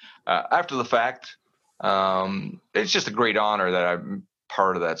program. After the fact, it's just a great honor that I'm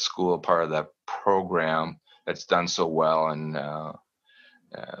part of that school, part of that program that's done so well, and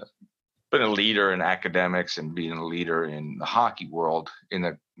been a leader in academics and being a leader in the hockey world in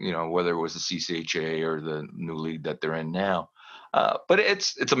the, whether it was the CCHA or the new league that they're in now. But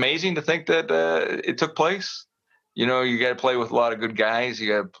it's amazing to think that it took place. You got to play with a lot of good guys. You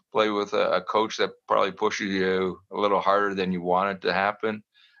got to play with a coach that probably pushes you a little harder than you want it to happen.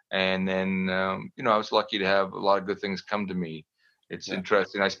 And then, I was lucky to have a lot of good things come to me. It's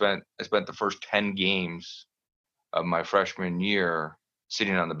interesting. I spent the first 10 games of my freshman year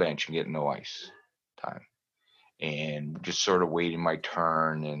sitting on the bench and getting no ice time and just sort of waiting my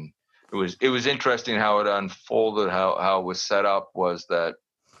turn. And it was interesting how it unfolded, how it was set up was that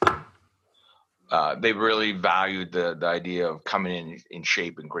they really valued the idea of coming in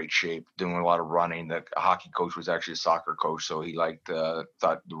shape, in great shape, doing a lot of running. The hockey coach was actually a soccer coach, so he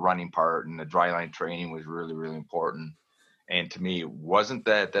thought the running part and the dry line training was really, really important. And to me, it wasn't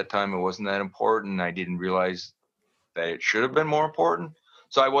that at that time. It wasn't that important. I didn't realize that it should have been more important.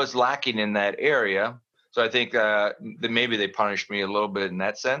 So I was lacking in that area. So I think that maybe they punished me a little bit in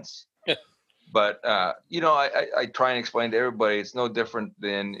that sense. But, I try and explain to everybody it's no different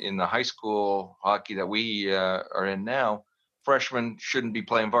than in the high school hockey that we are in now. Freshmen shouldn't be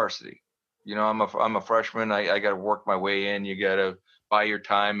playing varsity. I'm a freshman. I got to work my way in. You got to buy your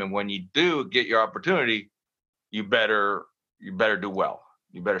time. And when you do get your opportunity, you better do well.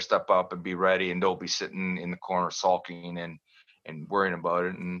 You better step up and be ready, and don't be sitting in the corner sulking and worrying about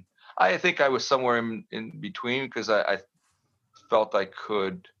it. And I think I was somewhere in between, because I felt I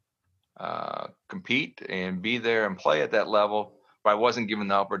could compete and be there and play at that level, but I wasn't given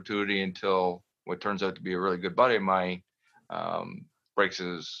the opportunity until what turns out to be a really good buddy of mine breaks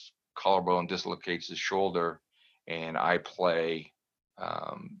his collarbone, dislocates his shoulder, and I play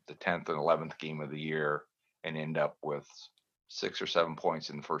the 10th and 11th game of the year and end up with 6 or 7 points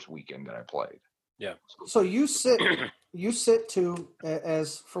in the first weekend that I played. Yeah. So you sit to,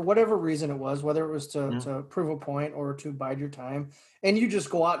 as for whatever reason it was, whether it was to prove a point or to bide your time, and you just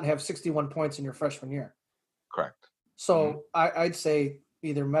go out and have 61 points in your freshman year. Correct. So I'd say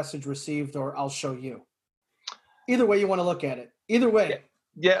either message received or I'll show you. Either way you want to look at it. Either way.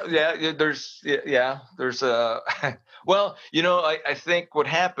 There's well, I think what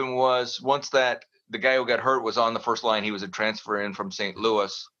happened was once that the guy who got hurt was on the first line, he was a transfer in from St.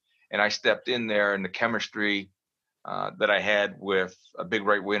 Louis, and I stepped in there, and the chemistry that I had with a big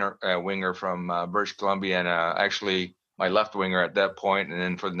right winger from British Columbia, and actually my left winger at that point, and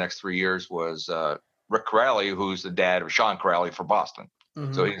then for the next 3 years was Rick Corrali, who's the dad of Sean Corrali for Boston.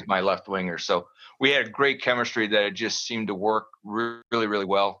 Mm-hmm. So he's my left winger. So we had great chemistry that it just seemed to work really, really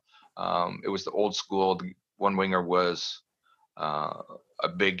well. It was the old school. The one winger was a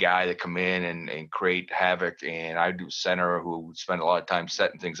big guy that come in and create havoc, and I do center who would spend a lot of time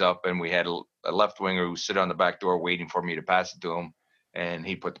setting things up, and we had a left winger who sit on the back door waiting for me to pass it to him, and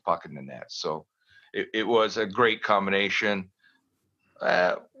he put the puck in the net. So it was a great combination.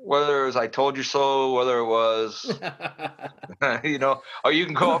 Whether it was I told you so, whether it was you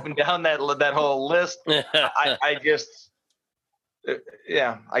can go up and down that whole list. I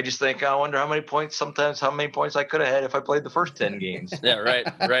just think I wonder how many points I could have had if I played the first 10 games. Yeah,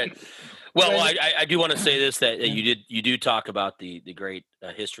 right. Well, I do want to say this, that you do talk about the great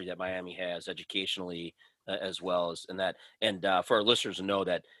history that Miami has educationally as well as in that, and for our listeners to know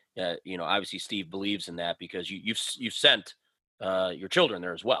that obviously Steve believes in that because you've sent your children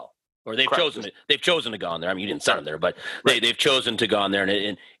there as well, or they've chosen to go on there. I mean, you didn't send them there, but they've chosen to go on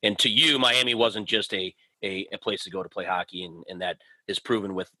there, and to you, Miami wasn't just a place to go to play hockey, and that is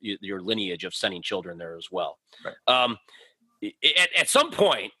proven with your lineage of sending children there as well. Right. At some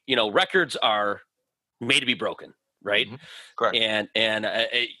point, records are made to be broken, right? Mm-hmm. Correct. And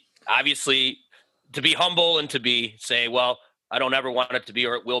obviously, to be humble and to say, well, I don't ever want it to be,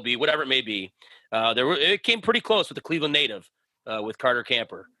 or it will be, whatever it may be. It came pretty close with the Cleveland native, with Carter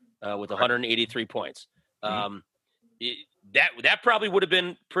Camper, with 183 points. Mm-hmm. That probably would have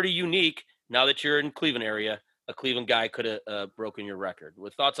been pretty unique. Now that you're in Cleveland area, a Cleveland guy could have broken your record.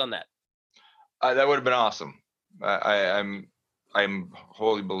 With thoughts on that? That would have been awesome. I'm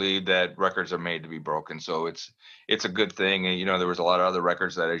wholly believe that records are made to be broken. So it's a good thing. And, there was a lot of other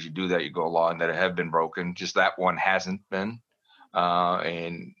records that as you do that, you go along that have been broken. Just that one hasn't been.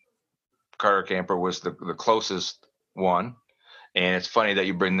 And Carter Camper was the closest one. And it's funny that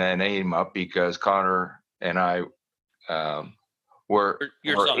you bring that name up because Connor and I were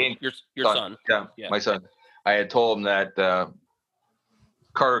your son. Yeah, my son. I had told him that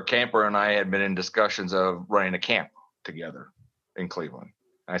Carter Camper and I had been in discussions of running a camp together in Cleveland.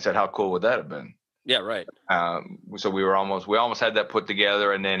 And I said, how cool would that have been? Yeah, right. So we almost had that put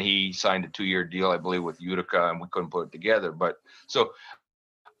together, and then he signed a 2-year deal, I believe, with Utica, and we couldn't put it together. But so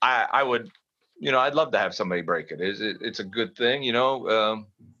I would, I'd love to have somebody break it. It's a good thing,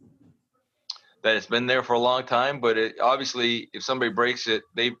 that it's been there for a long time, but obviously if somebody breaks it,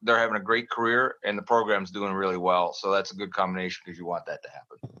 they're having a great career and the program's doing really well. So that's a good combination because you want that to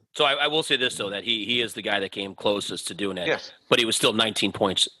happen. So I will say this, though, that he is the guy that came closest to doing it. Yes. But he was still 19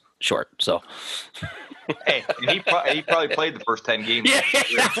 points short. So hey, and he probably played the first 10 games. Yeah.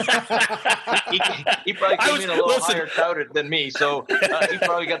 he probably came in a little higher touted than me, so he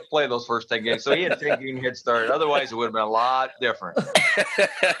probably got to play those first 10 games. So he had a 10-game head start. Otherwise, it would have been a lot different.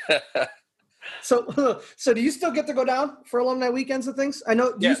 So do you still get to go down for alumni weekends and things? I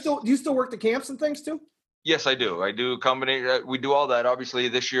know. Do you still work the camps and things too? Yes, I do. I do combination. We do all that. Obviously,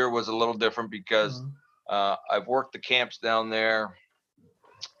 this year was a little different because I've worked the camps down there.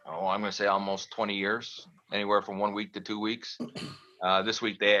 I'm going to say almost 20 years, anywhere from 1 week to 2 weeks. This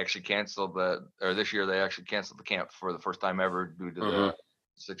week they actually canceled this year they actually canceled the camp for the first time ever due to the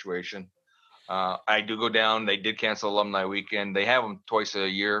situation. I do go down. They did cancel alumni weekend. They have them twice a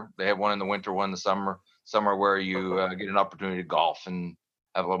year. They have one in the winter, one in the summer. Summer where you get an opportunity to golf and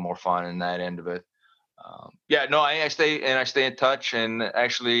have a little more fun in that end of it. I stay in touch, and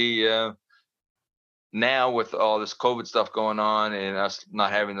actually now with all this COVID stuff going on and us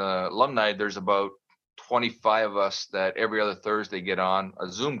not having the alumni, there's about 25 of us that every other Thursday get on a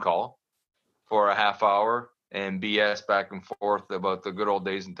Zoom call for a half hour and BS back and forth about the good old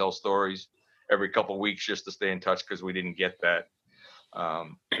days and tell stories every couple of weeks just to stay in touch because we didn't get that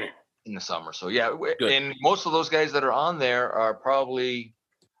in the summer. So and most of those guys that are on there are probably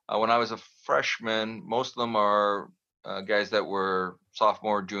when I was a freshman, most of them are guys that were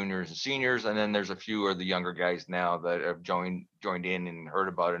sophomore, juniors, and seniors, and then there's a few of the younger guys now that have joined in and heard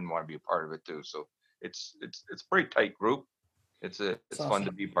about it and want to be a part of it too. So it's a pretty tight group. It's awesome. Fun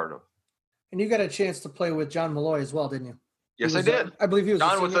to be part of. And you got a chance to play with John Malloy as well, didn't you? Yes, I did. I believe he was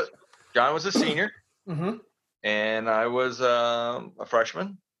John was a senior, and I was a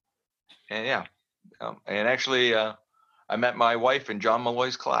freshman, and and actually I met my wife in John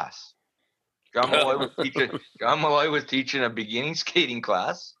Malloy's class. John Malloy was teaching a beginning skating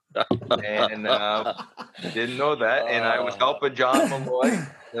class, and didn't know that. And I was helping John Malloy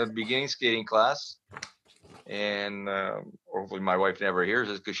the beginning skating class. And hopefully my wife never hears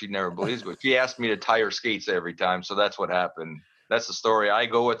this because she never believes, but she asked me to tie her skates every time. So that's what happened. That's the story. I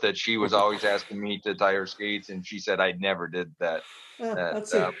go with it. She was always asking me to tie her skates, and she said I never did that.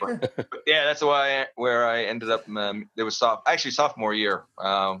 That's it. But yeah, that's where I ended up. It was sophomore year,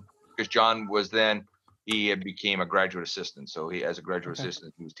 because John was then he became a graduate assistant. So he, as a graduate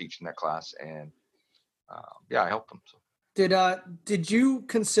assistant, he was teaching that class, and I helped him. So. Did you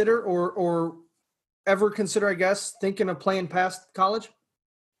consider or ever consider, I guess, thinking of playing past college?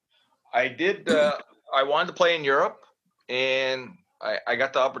 I did. I wanted to play in Europe, and I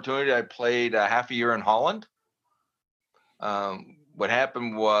got the opportunity. I played a half a year in Holland. What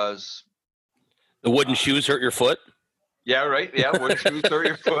happened was the wooden shoes hurt your foot. Yeah, right. Yeah, wooden shoes hurt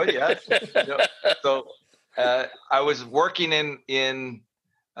your foot. Yeah. So I was working in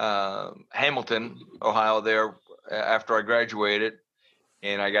Hamilton, Ohio, there after I graduated.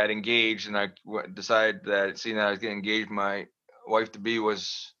 And I got engaged, and I decided that, seeing that I was getting engaged, my wife-to-be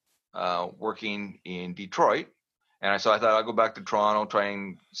was working in Detroit. And I thought I'll go back to Toronto, try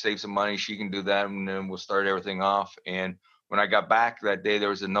and save some money. She can do that, and then we'll start everything off. And when I got back that day, there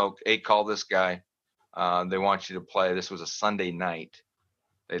was a note, hey, call this guy. They want you to play. This was a Sunday night.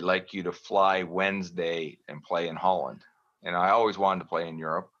 They'd like you to fly Wednesday and play in Holland. And I always wanted to play in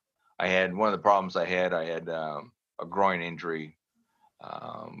Europe. One of the problems I had a groin injury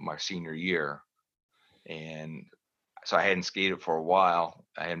my senior year, and so I hadn't skated for a while.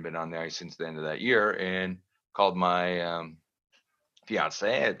 I hadn't been on the ice since the end of that year, and called my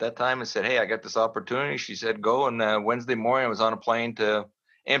fiance at that time and said, hey, I got this opportunity. She said go, and Wednesday morning I was on a plane to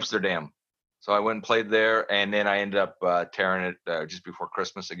Amsterdam, so I went and played there, and then I ended up tearing it just before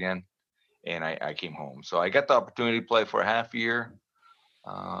Christmas again, and I came home. So I got the opportunity to play for a half year.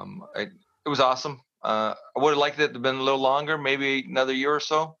 It was awesome. I would have liked it to have been a little longer, maybe another year or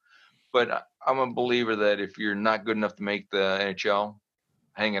so. But I'm a believer that if you're not good enough to make the NHL,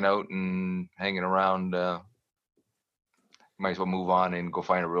 hanging out and hanging around, you might as well move on and go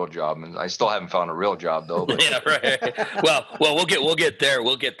find a real job. And I still haven't found a real job, though. But. Yeah, right. Well, we'll get there.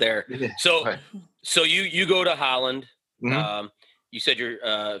 We'll get there. So, Right. So you go to Holland. Mhm. You said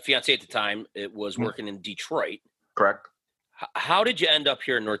your fiance at the time was working in Detroit. Correct. How did you end up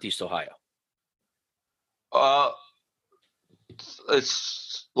here in Northeast Ohio?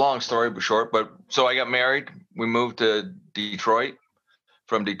 It's long story but short. But so I got married. We moved to Detroit.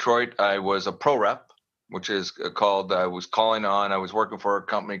 From Detroit, I was a pro rep, which is called. I was working for a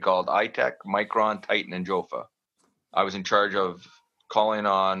company called iTech, Micron, Titan, and Jofa. I was in charge of calling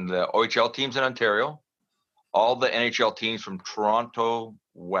on the OHL teams in Ontario, all the NHL teams from Toronto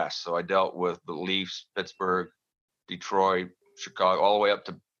west. So I dealt with the Leafs, Pittsburgh, Detroit, Chicago, all the way up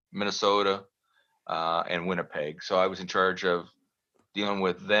to Minnesota. And Winnipeg. So I was in charge of dealing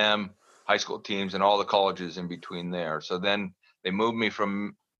with them, high school teams, and all the colleges in between there. So then they moved me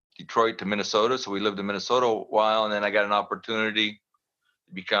from Detroit to Minnesota. So we lived in Minnesota a while, and then I got an opportunity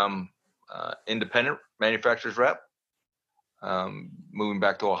to become independent manufacturer's rep, moving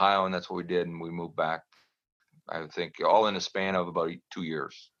back to Ohio, and that's what we did. And we moved back, I think, all in a span of about 2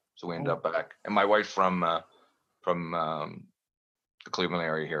 years. So we ended up back. And my wife's from the Cleveland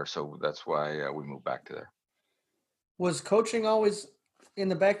area here, so that's why we moved back to there. Was coaching always in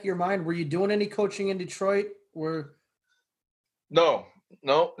the back of your mind? Were you doing any coaching in Detroit? No,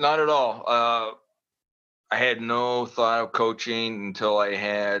 not at all. I had no thought of coaching until I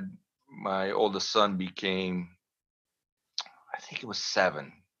had my oldest son became, I think it was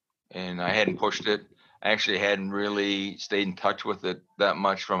 7, and I hadn't pushed it. I actually hadn't really stayed in touch with it that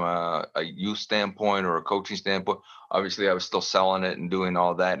much from a youth standpoint or a coaching standpoint. Obviously, I was still selling it and doing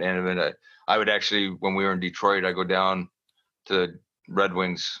all that end of it. I would actually, when we were in Detroit, I go down to Red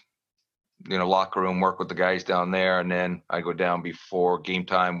Wings, locker room, work with the guys down there, and then I go down before game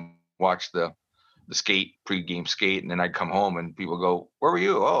time, watch the skate, pre-game skate, and then I'd come home and people go, "Where were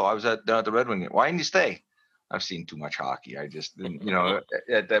you?" "Oh, I was down at the Red Wing." "Why didn't you stay?" I've seen too much hockey. I just didn't,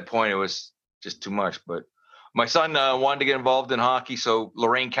 at that point it was just too much. But my son wanted to get involved in hockey, so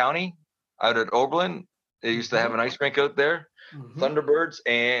Lorain County out at Oberlin, they used to have an ice rink out there, Thunderbirds,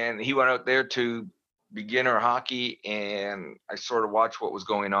 and he went out there to beginner hockey, and I sort of watched what was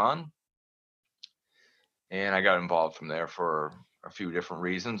going on, and I got involved from there for a few different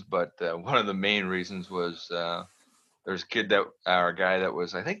reasons. But one of the main reasons was there's a guy that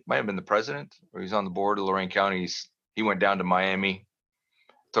was, I think might have been the president, or he's on the board of Lorain County. He went down to Miami,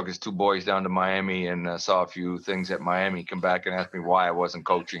 took his 2 boys down to Miami, and saw a few things at Miami, come back and asked me why I wasn't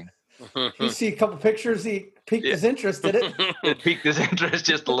coaching. You see a couple pictures. He piqued his interest, did it? It piqued his interest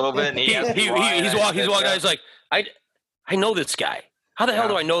just a little bit. And he's walking out. He's like, I know this guy. How the hell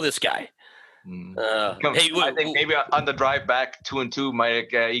do I know this guy? I think maybe on the drive back 2-2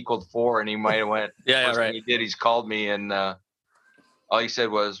 might have equaled 4, and he might have went. Yeah, right. He did. He's called me, and all he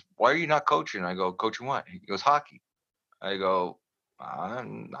said was, "Why are you not coaching?" I go, "Coaching what?" He goes, "Hockey." I go, I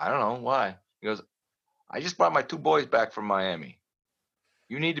don't know why. He goes, "I just brought my 2 boys back from Miami.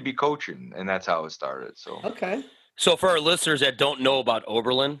 You need to be coaching," and that's how it started. So okay. So for our listeners that don't know about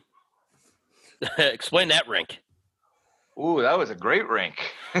Oberlin, explain that rink. Ooh, that was a great rink.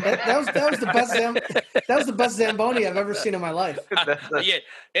 that was the best. That was the best Zamboni I've ever seen in my life. Yeah,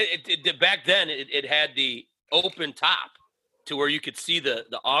 back then it had the open top to where you could see the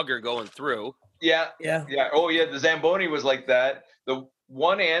auger going through. Yeah. Oh yeah, the Zamboni was like that. The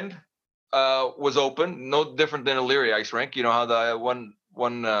one end was open, no different than Elyria ice rink. You know how the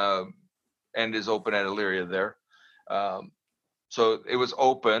one end is open at Elyria there. So it was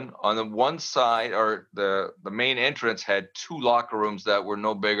open on the one side, or the main entrance had 2 locker rooms that were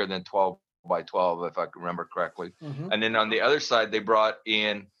no bigger than 12 by 12, if I can remember correctly. Mm-hmm. And then on the other side, they brought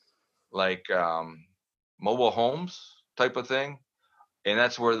in like mobile homes type of thing. And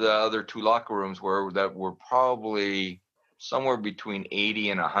that's where the other 2 locker rooms were, that were probably somewhere between 80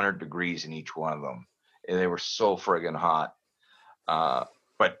 and 100 degrees in each one of them. And they were so friggin' hot.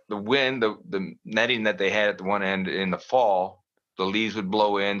 But the wind, the netting that they had at the one end in the fall, the leaves would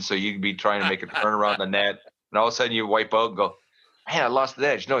blow in, so you'd be trying to make a turn around the net, and all of a sudden you wipe out and go, "Man, I lost the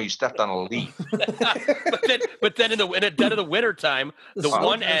edge." No, you stepped on a leaf. but then in the dead of the winter time, the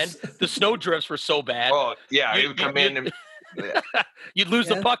one end, the snowdrifts were so bad. Oh yeah, it would come in and you'd lose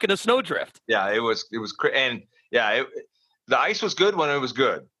the puck in a snowdrift. Yeah, it was, and yeah, the ice was good when it was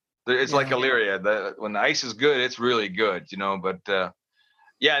good. It's like Elyria. When the ice is good, it's really good, But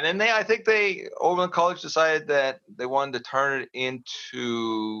yeah, and then I think Oberlin College decided that they wanted to turn it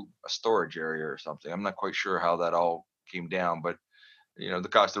into a storage area or something. I'm not quite sure how that all came down, but the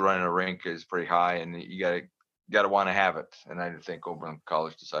cost of running a rink is pretty high, and you gotta want to have it. And I think Oberlin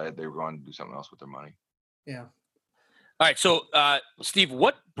College decided they were going to do something else with their money. Yeah. All right, so Steve,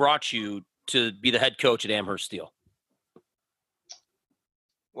 what brought you to be the head coach at Amherst Steel?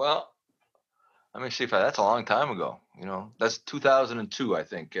 Well, let me see that's a long time ago. That's 2002, I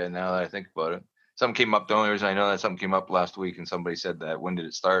think. Now that I think about it, something came up. The only reason I know that something came up last week, and somebody said that, when did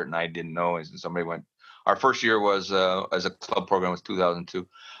it start? And I didn't know. And somebody went, our first year was as a club program was 2002.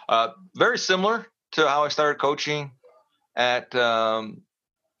 Very similar to how I started coaching at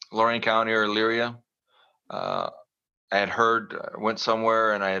Lorain County or Elyria. I had went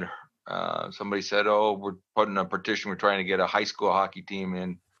somewhere, and I had somebody said, "Oh, we're putting a petition. We're trying to get a high school hockey team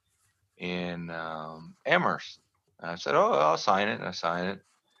in Amherst." And I said, "Oh, I'll sign it." And I signed it.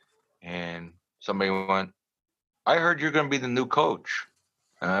 And somebody went, "I heard you're going to be the new coach."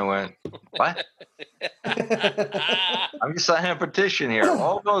 And I went, "What?" "I'm just signing a petition here."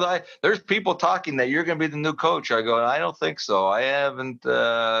 "Oh, no, there's people talking that you're going to be the new coach." I go, "I don't think so. I haven't,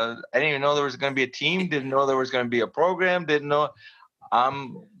 I didn't even know there was going to be a team. Didn't know there was going to be a program. Didn't know.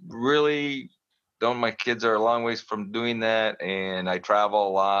 I'm really, my kids are a long ways from doing that. And I travel a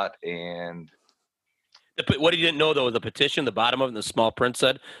lot, and what he didn't know, though, the petition, the bottom of it, in the small print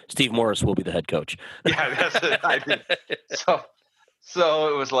said, "Steve Morris will be the head coach." Yeah, that's it. I did. So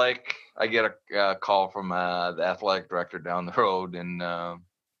it was like, I get a call from the athletic director down the road, and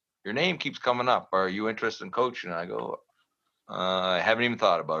 "Your name keeps coming up. Are you interested in coaching?" And I go, "I haven't even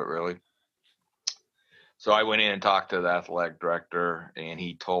thought about it, really." So I went in and talked to the athletic director, and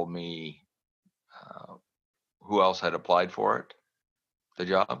he told me who else had applied for it, the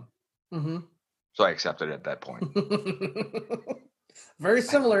job. Mm-hmm. So I accepted it at that point. Very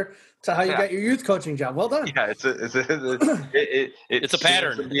similar to how you got your youth coaching job. Well done. Yeah, it's a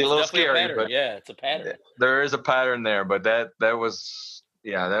pattern. To be a little scary, but yeah, it's a pattern. There is a pattern there, but that was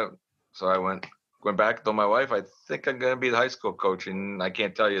So I went back, told my wife, "I think I'm going to be the high school coach," and I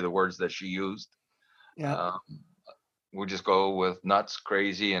can't tell you the words that she used. Yeah. We'll just go with nuts,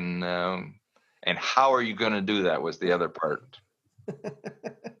 crazy, and how are you going to do that was the other part.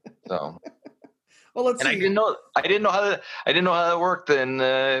 So. Well, let's see. I didn't know how that worked. And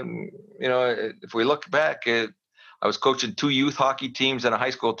if we look back, I was coaching 2 youth hockey teams and a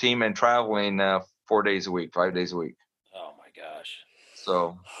high school team, and traveling 5 days a week. Oh my gosh! oh,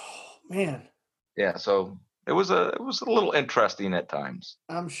 So, man. Yeah. So it was a little interesting at times.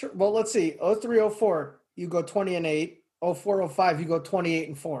 I'm sure. Well, let's see. 03-04, you go 20-8. 04-05, you go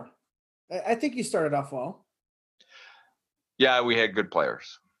 28-4. I think you started off well. Yeah, we had good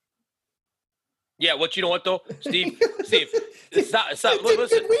players. Yeah, you know what though, Steve? It's not. Listen,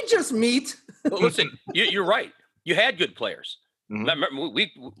 did we just meet? Listen, you're right. You had good players.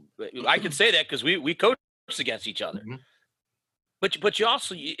 Mm-hmm. I can say that because we coached against each other. Mm-hmm. But you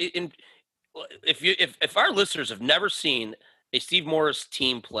also, if our listeners have never seen a Steve Morris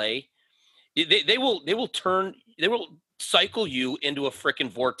team play, they will cycle you into a freaking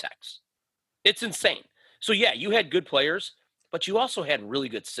vortex. It's insane. So yeah, you had good players, but you also had really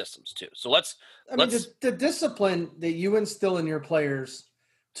good systems too. So the discipline that you instill in your players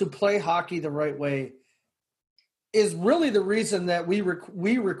to play hockey the right way is really the reason that we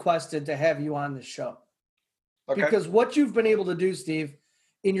requested to have you on the show. Okay. Because what you've been able to do, Steve,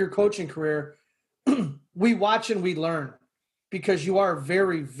 in your coaching career, we watch and we learn because you are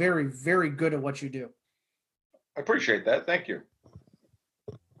very, very, very good at what you do. I appreciate that. Thank you.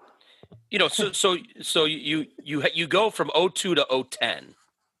 You know, so you go from 02 to 010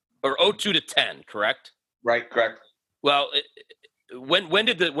 or 02 to 10, correct? Right, correct. Well, when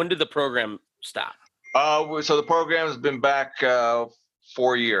did the program stop? So the program has been back 4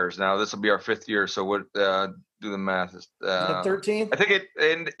 years now. This will be our 5th year. So what? Do the math. 13. I think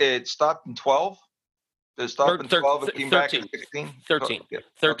it stopped in 12. It stopped in 12. It came 13, back in 16. 13. Yeah.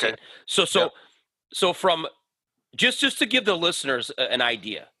 13. Okay. So from just to give the listeners an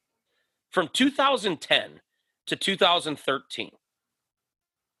idea, from 2010 to 2013,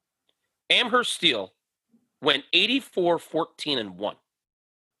 Amherst Steel went 84-14-1.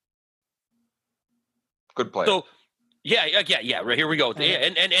 Good play. So, yeah. Right, here we go. Yeah,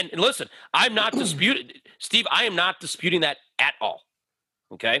 and listen, I'm not disputing, Steve. I am not disputing that at all.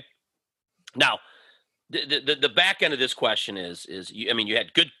 Okay. Now, the back end of this question is you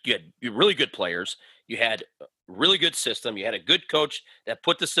had really good players. You had a really good system. You had a good coach that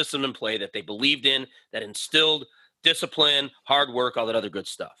put the system in play that they believed in, that instilled discipline, hard work, all that other good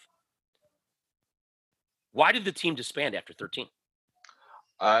stuff. Why did the team disband after 13?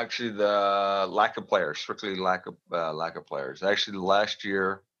 Actually, the lack of players, strictly lack of players. Actually, last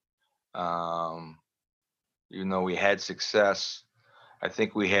year, even though we had success, I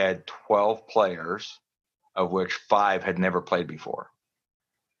think we had 12 players, of which 5 had never played before.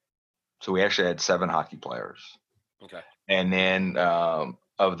 So we actually had 7 hockey players. Okay. And then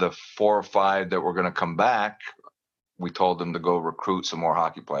of the 4 or 5 that were going to come back, we told them to go recruit some more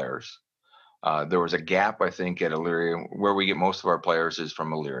hockey players. There was a gap, I think, at Elyria. Where we get most of our players is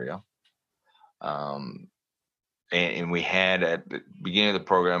from Elyria. And we had at the beginning of the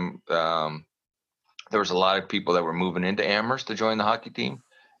program, there was a lot of people that were moving into Amherst to join the hockey team.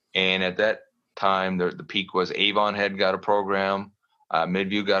 And at that time, the peak was Avon had got a program,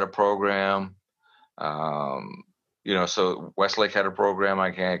 Midview got a program. So Westlake had a program. I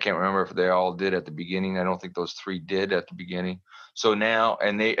can't remember if they all did at the beginning. I don't think those 3 did at the beginning. So now,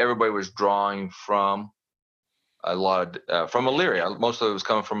 everybody was drawing from a lot of, from Elyria. Most of it was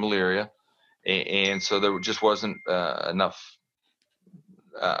coming from Elyria, and so there just wasn't enough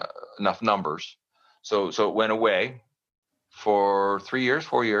numbers. So it went away for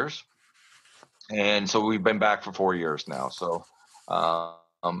 4 years, and so we've been back for 4 years now. So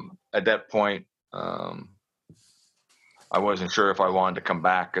at that point, I wasn't sure if I wanted to come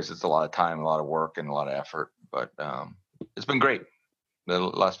back because it's a lot of time, a lot of work, and a lot of effort. But it's been great the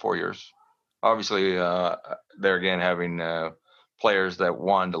last 4 years. Obviously, there again, having players that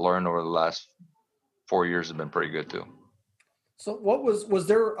wanted to learn over the last 4 years have been pretty good too. So was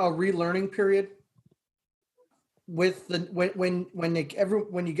there a relearning period with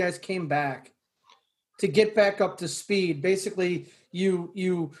when you guys came back to get back up to speed? Basically,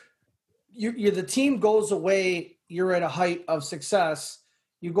 you the team goes away, you're at a height of success,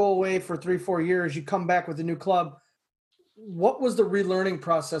 you go away for 3-4 years, you come back with a new club. What was the relearning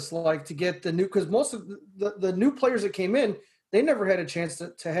process like to get the new, because most of the new players that came in, they never had a chance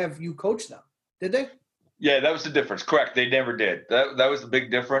to have you coach them, did they? Yeah, that was the difference. Correct. They never did. That was the big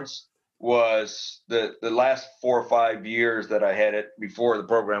difference, was the last 4 or 5 years that I had it before the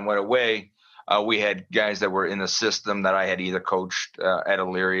program went away. We had guys that were in the system that I had either coached at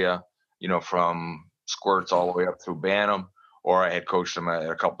Elyria, from squirts all the way up through Bantam, or I had coached them at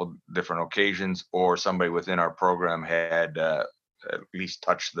a couple of different occasions, or somebody within our program had at least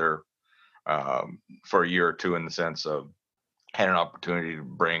touched their for a year or two, in the sense of had an opportunity to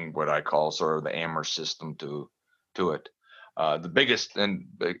bring what I call sort of the Amherst system to it. The biggest and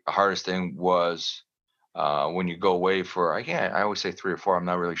hardest thing was when you go away for, I always say 3 or 4, I'm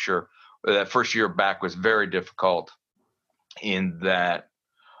not really sure. But that first year back was very difficult in that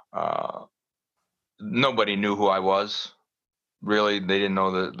nobody knew who I was. Really, they didn't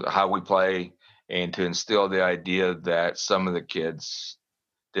know how we play, and to instill the idea that some of the kids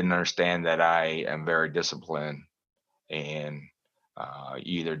didn't understand that I am very disciplined, and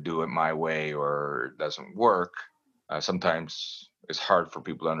you either do it my way or it doesn't work. Sometimes it's hard for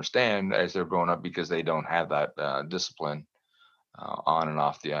people to understand as they're growing up because they don't have that discipline on and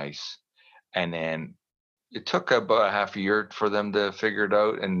off the ice. And then it took about a half a year for them to figure it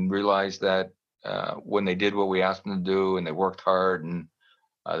out and realize that when they did what we asked them to do and they worked hard and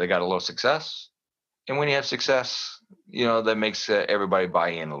they got a little success. And when you have success, that makes everybody buy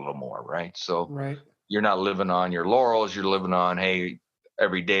in a little more, right? So Right. you're not living on your laurels. You're living on, hey,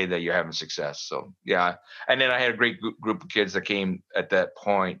 every day that you're having success. So, yeah. And then I had a great group of kids that came at that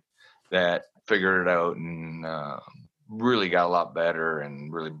point that figured it out and really got a lot better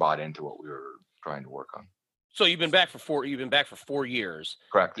and really bought into what we were trying to work on. So you've been back for 4 years.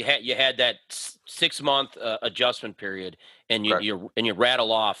 Correct. You had that 6-month adjustment period, and you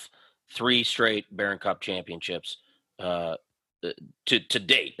rattle off 3 straight Barron Cup championships to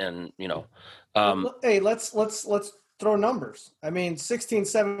date, and hey, let's throw numbers. I mean,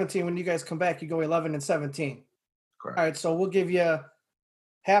 16-17 when you guys come back, you go 11-17. Correct. All right, so we'll give you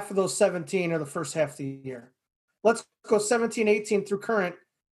half of those 17 or the first half of the year. Let's go 17-18 through current.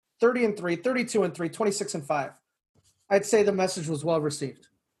 30-3, 32-3, 26-5. I'd say the message was well received.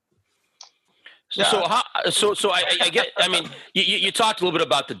 So I get. I mean, you talked a little bit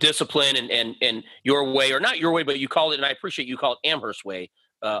about the discipline and your way, or not your way, but you called it, and I appreciate you call it Amherst way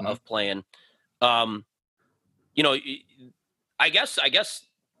of playing. I guess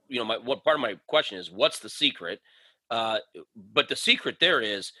what part of my question is, what's the secret? But the secret there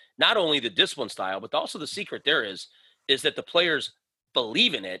is not only the discipline style, but also the secret there is that the players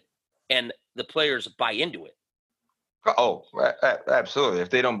believe in it and the players buy into it. Oh, absolutely. If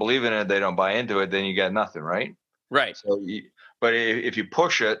they don't believe in it, they don't buy into it, then you got nothing, right? Right. So, but if you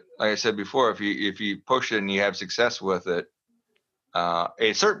push it, like I said before, if you push it and you have success with it,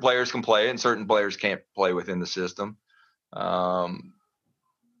 certain players can play it and certain players can't play within the system. But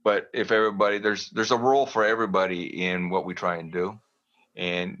if everybody, there's a role for everybody in what we try and do.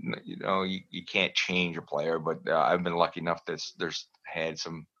 And, you can't change a player, but I've been lucky enough that there's had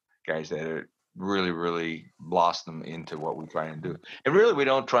some guys that are really, really blossom into what we try and do. And really, we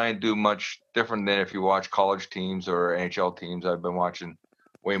don't try and do much different than if you watch college teams or NHL teams. I've been watching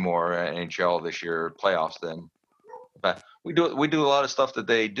way more NHL this year playoffs than, but we do a lot of stuff that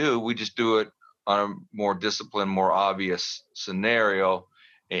they do. We just do it on a more disciplined, more obvious scenario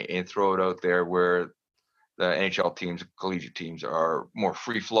and throw it out there where the NHL teams, collegiate teams are more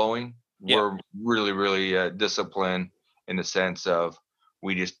free flowing. Yeah. We're really, really disciplined in the sense of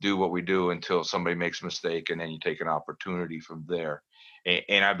we just do what we do until somebody makes a mistake, and then you take an opportunity from there.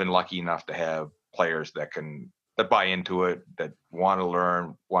 And I've been lucky enough to have players that buy into it, that want to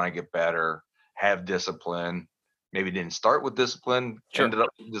learn, want to get better, have discipline. Maybe didn't start with discipline, ended up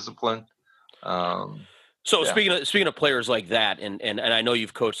with discipline. Speaking of players like that, and I know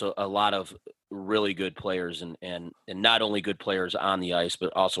you've coached a lot of really good players and not only good players on the ice,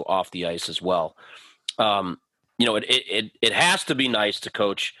 but also off the ice as well. It has to be nice to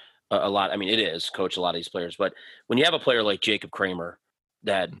coach a lot. I mean, it is coach a lot of these players, but when you have a player like Jacob Kramer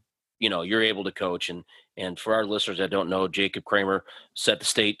that, you're able to coach, and for our listeners that don't know, Jacob Kramer set the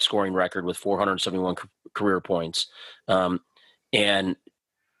state scoring record with 471 career points. A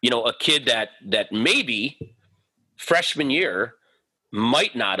kid that maybe freshman year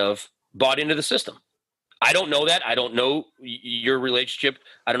might not have bought into the system. I don't know that. I don't know your relationship.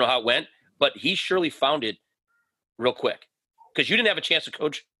 I don't know how it went, but he surely found it real quick, because you didn't have a chance to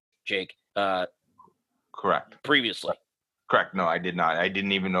coach Jake. Correct. Previously. Correct. No, I did not. I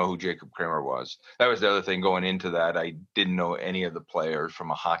didn't even know who Jacob Kramer was. That was the other thing going into that. I didn't know any of the players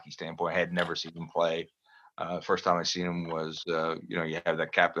from a hockey standpoint. I had never seen them play. First time I seen him was, you have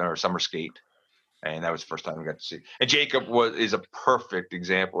that captain or summer skate, and that was the first time I got to see. And Jacob is a perfect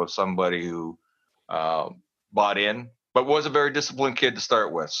example of somebody who bought in, but was a very disciplined kid to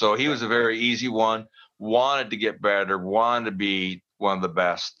start with. So he was a very easy one. Wanted to get better, wanted to be one of the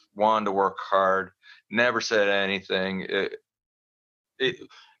best, wanted to work hard, never said anything.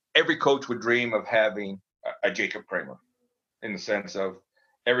 Every coach would dream of having a Jacob Kramer, in the sense of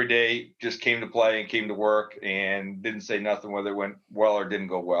every day just came to play and came to work and didn't say nothing whether it went well or didn't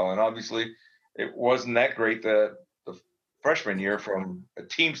go well. And obviously it wasn't that great the freshman year from a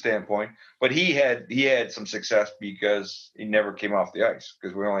team standpoint, but he had some success because he never came off the ice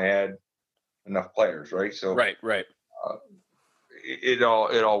because we only had enough players, right? So right. It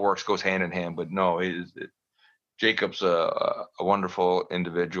all works, goes hand in hand. But no, Jacob's a wonderful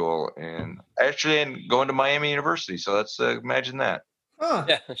individual, and actually going to Miami University. So let's imagine that. Huh.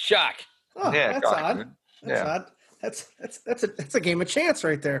 Yeah, shock. Oh, yeah, that's odd. That's odd. That's a game of chance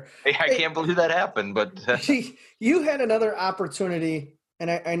right there. Hey, I can't believe that happened, but You had another opportunity, and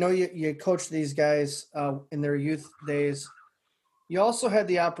I know you coached these guys in their youth days. You also had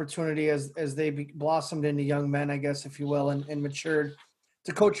the opportunity as they blossomed into young men, I guess, if you will, and matured,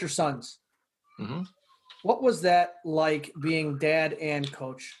 to coach your sons. Mm-hmm. What was that like, being dad and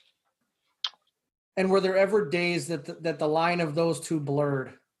coach? And were there ever days that the line of those two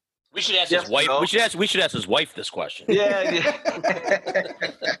blurred? We should ask his wife. No. We should ask his wife this question. Yeah.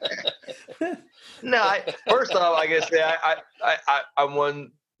 No, first off, I guess I'm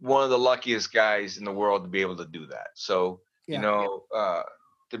one of the luckiest guys in the world to be able to do that. So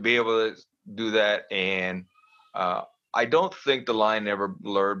to be able to do that, and I don't think the line ever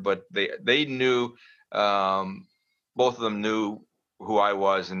blurred, but they knew, both of them knew who I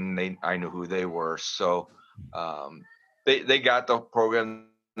was, and I knew who they were. So they got the program.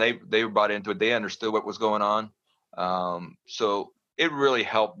 They were bought into it. They understood what was going on. So it really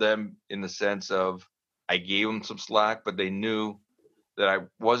helped them in the sense of I gave them some slack, but they knew that I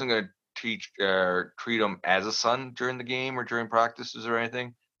wasn't going to treat them as a son during the game or during practices or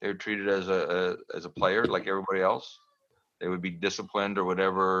anything. They were treated as a player like everybody else. They would be disciplined or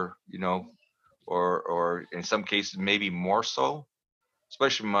whatever, or in some cases maybe more so.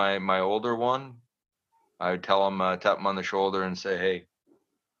 Especially my older one, I would tell him, tap him on the shoulder and say, "Hey,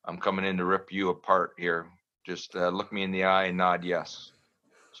 I'm coming in to rip you apart here. Just look me in the eye and nod yes."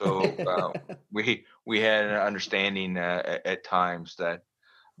 So we had an understanding at times that,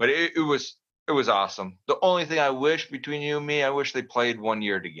 but it was awesome. The only thing I wish between you and me, I wish they played 1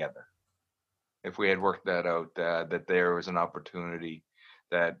 year together. If we had worked that out, that there was an opportunity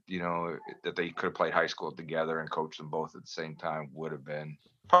that that they could have played high school together and coached them both at the same time, would have been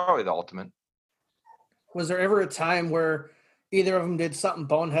probably the ultimate. Was there ever a time where either of them did something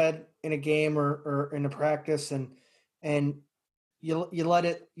bonehead in a game or in a practice, and you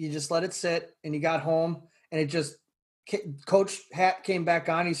just let it sit, and you got home, and it just Coach hat came back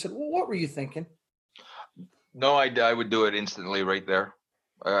on? He said, "Well, what were you thinking?" No, I would do it instantly right there.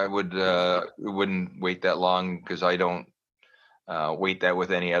 I would wouldn't wait that long, because I don't wait that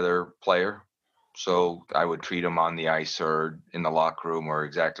with any other player. So I would treat them on the ice or in the locker room or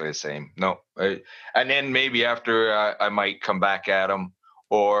exactly the same. No, and then maybe after I might come back at them,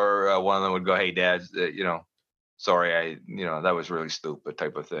 or one of them would go, "Hey, Dad, sorry, that was really stupid,"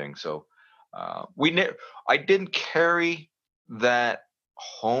 type of thing. So I didn't carry that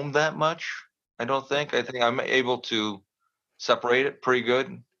home that much. I don't think. I think I'm able to separate it pretty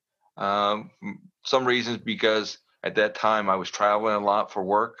good. Some reasons, because at that time I was traveling a lot for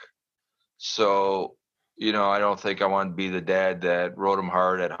work. So, I don't think I wanted to be the dad that rode him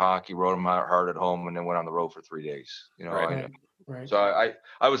hard at hockey, rode him hard at home, and then went on the road for 3 days. Right. So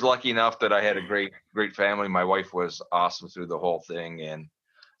I was lucky enough that I had a great family. My wife was awesome through the whole thing, and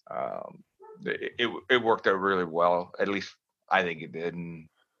it worked out really well. At least I think it did. And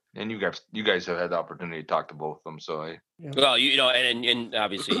you guys have had the opportunity to talk to both of them. So well, and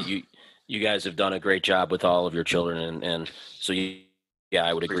obviously you guys have done a great job with all of your children, and so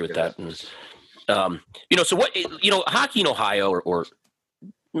I would agree with that. And so what, hockey in Ohio, or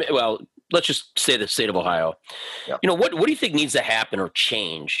well, let's just say the state of Ohio. Yep. What do you think needs to happen or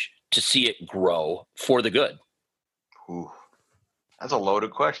change to see it grow for the good? Ooh, that's a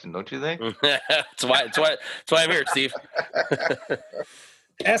loaded question, don't you think? That's why I'm here, Steve.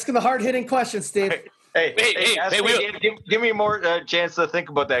 Asking the hard-hitting questions, Steve. Hey, give me more chance to think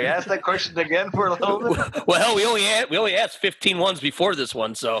about that. Ask that question again for a little bit. Well, hell, we only asked 15 ones before this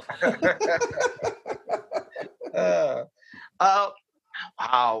one, so. Wow.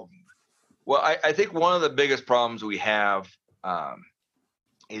 Well, I think one of the biggest problems we have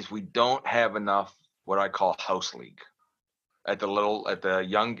is we don't have enough what I call house league at the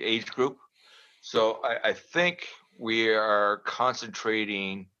young age group. So I think we are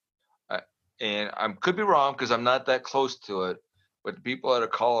concentrating. And I could be wrong, because I'm not that close to it, but the people out of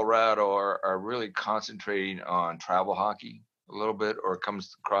Colorado are really concentrating on travel hockey a little bit, or it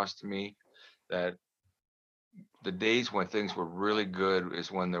comes across to me that the days when things were really good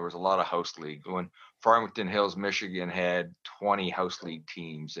is when there was a lot of house league. When Farmington Hills, Michigan had 20 house league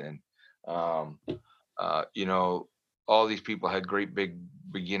teams, and all these people had great big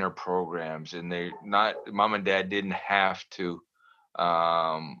beginner programs, and mom and dad didn't have to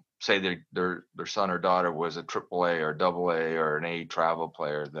say their son or daughter was a AAA or AA or an A travel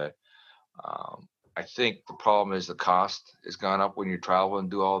player. That I think the problem is the cost has gone up when you travel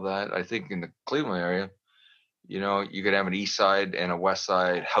and do all that. I think in the Cleveland area, you could have an East Side and a West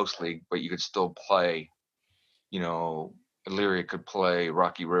Side house league, but you could still play. Elyria could play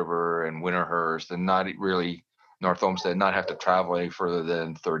Rocky River and Winterhurst, and not really North Olmsted not have to travel any further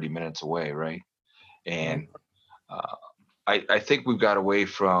than 30 minutes away, right? And I think we've got away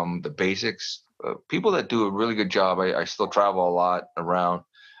from the basics. People that do a really good job, I still travel a lot around.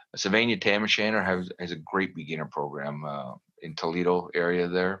 Sylvania Tam O'Shanter has a great beginner program in Toledo area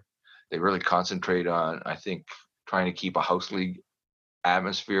there. They really concentrate on, I think, trying to keep a house league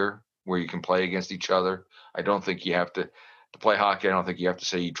atmosphere where you can play against each other. I don't think you have to play hockey. I don't think you have to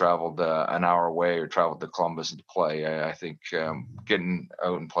say you traveled an hour away or traveled to Columbus to play. I think getting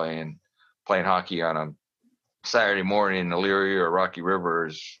out and playing hockey on a Saturday morning in Elyria or Rocky River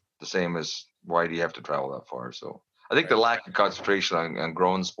is the same as why do you have to travel that far? So I think the lack of concentration on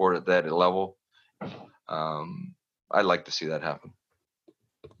growing sport at that level, I'd like to see that happen.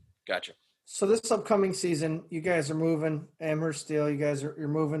 Gotcha. So this upcoming season, you guys are moving, Amherst Steel, you're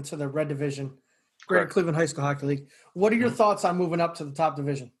moving to the Red Division, Greater Cleveland High School Hockey League. What are your thoughts on moving up to the top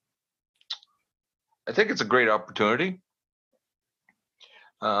division? I think it's a great opportunity.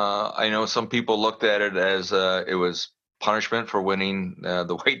 I know some people looked at it as it was punishment for winning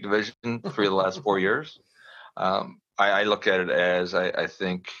the weight division 3 of the last 4 years. I look at it as I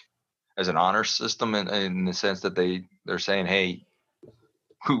think as an honor system in the sense that they're saying, hey,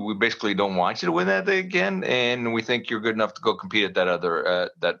 we basically don't want you to win that thing again, and we think you're good enough to go compete at that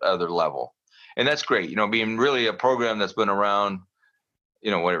other level, and that's great. You know, being really a program that's been around,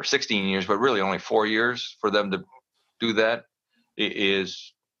 16 years, but really only 4 years for them to do that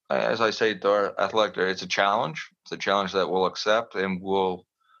is, as I say to our athletic director, it's a challenge. It's a challenge that we'll accept, and we'll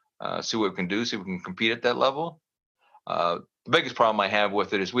see what we can do, see if we can compete at that level. The biggest problem I have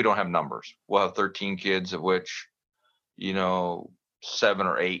with it is we don't have numbers. We'll have 13 kids, of which, 7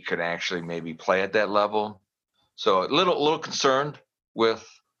 or 8 could actually maybe play at that level. So a little concerned with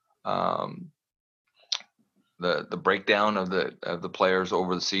the breakdown of the players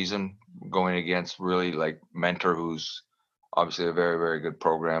over the season, going against really like Mentor, who's obviously a very, very good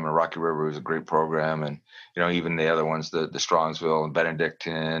program, and Rocky River is a great program, and even the other ones, the Strongsville and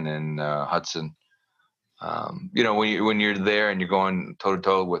Benedictine and Hudson. When you're there and you're going toe to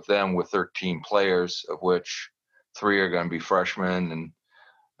toe with them with 13 players, of which 3 are going to be freshmen, and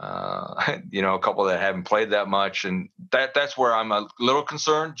a couple that haven't played that much, and that's where I'm a little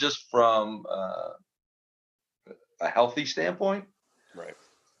concerned, just from a healthy standpoint. Right.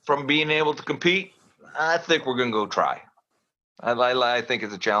 From being able to compete, I think we're going to go try. I think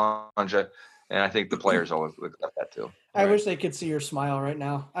it's a challenge, and I think the players always look at that too. I wish they could see your smile right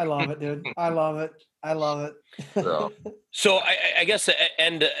now. I love it, dude. I love it. So I guess the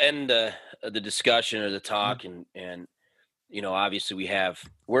end the discussion or the talk, and obviously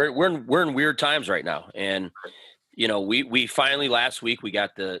we're in weird times right now, and we finally last week we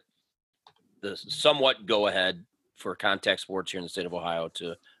got the somewhat go ahead for contact sports here in the state of Ohio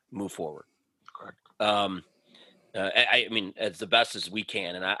to move forward. Correct. I mean, as the best as we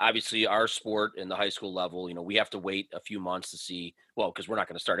can. And obviously our sport in the high school level, we have to wait a few months to see, because we're not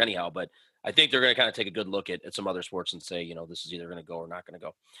going to start anyhow, but I think they're going to kind of take a good look at some other sports and say, this is either going to go or not going to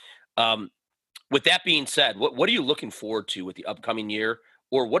go. With that being said, what are you looking forward to with the upcoming year,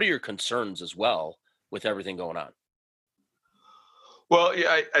 or what are your concerns as well with everything going on? Well,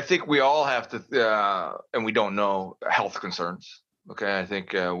 yeah, I think we all have to, and we don't know, health concerns. Okay, I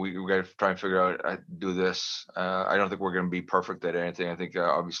think we got to try and figure out how to do this. I don't think we're going to be perfect at anything. I think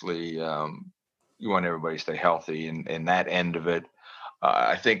obviously you want everybody to stay healthy, and that end of it.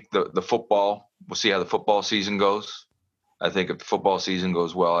 I think the football, we'll see how the football season goes. I think if the football season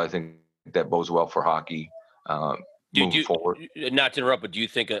goes well, I think that bodes well for hockey moving forward. Not to interrupt, but do you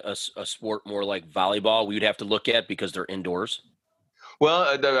think a sport more like volleyball we would have to look at because they're indoors? Well,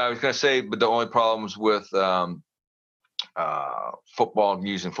 I was going to say, but the only problems with football,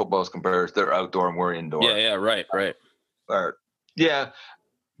 using football as compared, they're outdoor and we're indoor. Yeah, right. Yeah,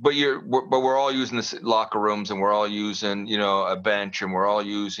 but we're all using the locker rooms, and we're all using a bench, and we're all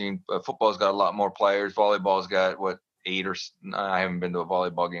using football's got a lot more players. Volleyball's got 8 or I haven't been to a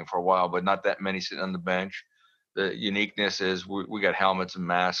volleyball game for a while, but not that many sitting on the bench. The uniqueness is we got helmets and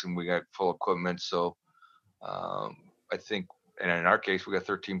masks, and we got full equipment. So I think. And in our case, we got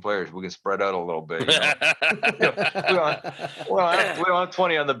 13 players. We can spread out a little bit. We don't have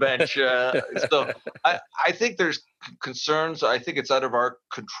 20 on the bench. So I think there's concerns. I think it's out of our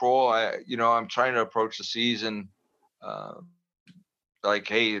control. I'm trying to approach the season like,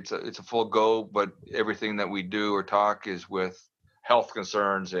 hey, it's a full go, but everything that we do or talk is with health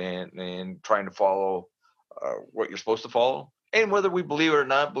concerns and trying to follow what you're supposed to follow. And whether we believe it or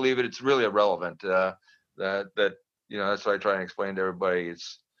not believe it, it's really irrelevant. That's what I try and explain to everybody.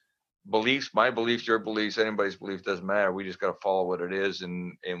 It's beliefs, my beliefs, your beliefs, anybody's belief doesn't matter. We just got to follow what it is,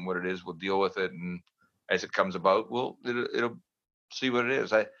 and what it is, we'll deal with it. And as it comes about, it'll see what it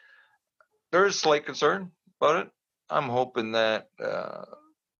is. There is slight concern about it. I'm hoping that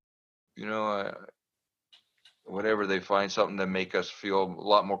whatever they find, something to make us feel a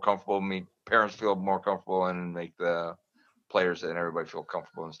lot more comfortable, make parents feel more comfortable, and make the players and everybody feel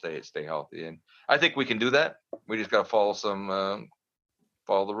comfortable and stay healthy. And I think we can do that. We just got to follow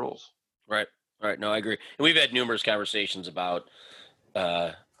the rules. Right. No, I agree. And we've had numerous conversations about,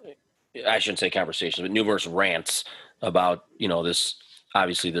 I shouldn't say conversations, but numerous rants about,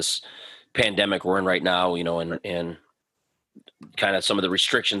 this pandemic we're in right now, and kind of some of the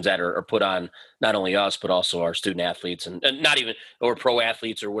restrictions that are put on not only us, but also our student athletes and not even, or pro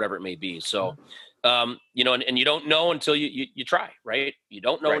athletes or whatever it may be. So, and you don't know until you try, right? You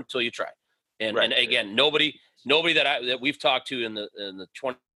don't know until you try. And again, nobody that we've talked to in the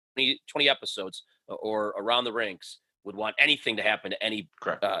 20 episodes or around the rinks would want anything to happen to any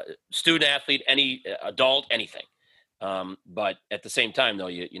student athlete, any adult, anything. But at the same time, though,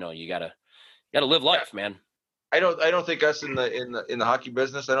 you gotta live life, man. I don't think us in the hockey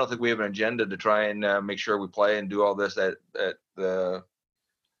business, I don't think we have an agenda to try and make sure we play and do all this at the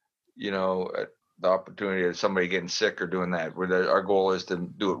opportunity of somebody getting sick or doing that. Our goal is to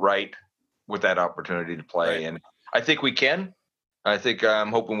do it right with that opportunity to play. Right. And I think we can. I think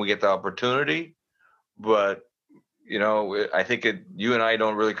I'm hoping we get the opportunity, but I think you and I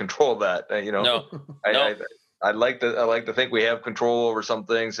don't really control that. No. I like to think we have control over some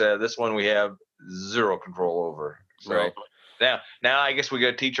things. This one we have zero control over. So right. Now I guess we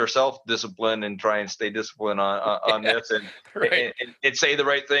got to teach ourselves discipline and try and stay disciplined on this and, right. and say the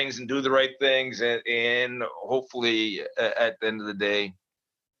right things and do the right things and hopefully at the end of the day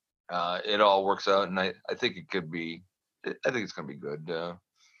it all works out. And I think it could be. I think it's going to be good.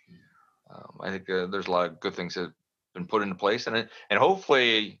 I think there's a lot of good things that have been put into place, and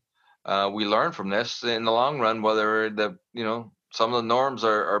hopefully we learn from this in the long run. Whether some of the norms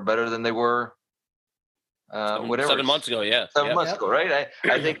are better than they were. 7 months ago, yeah. 7 months ago, right?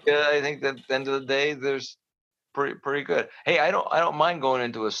 I think that at the end of the day, there's pretty good. Hey, I don't mind going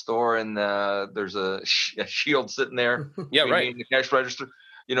into a store and there's a shield sitting there. Yeah, right. In the cash register.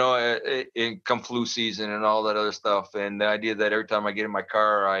 In come flu season and all that other stuff. And the idea that every time I get in my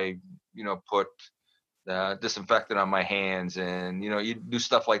car, I, put disinfectant on my hands and, you do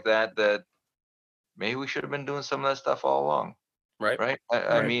stuff like that maybe we should have been doing some of that stuff all along. Right. Right.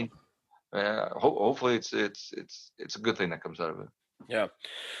 I mean, hopefully it's a good thing that comes out of it. Yeah.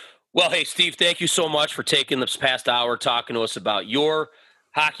 Well, hey, Steve, thank you so much for taking this past hour talking to us about your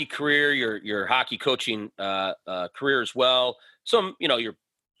hockey career, your hockey coaching career as well. Some, your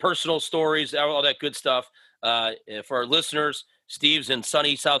personal stories, all that good stuff. For our listeners, Steve's in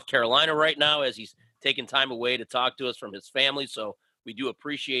sunny South Carolina right now as he's taking time away to talk to us from his family. So we do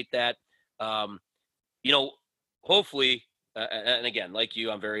appreciate that. Hopefully, and again, like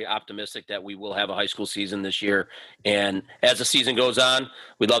you, I'm very optimistic that we will have a high school season this year. And as the season goes on,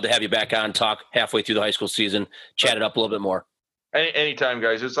 we'd love to have you back on, talk halfway through the high school season, chat it up a little bit more. Anytime,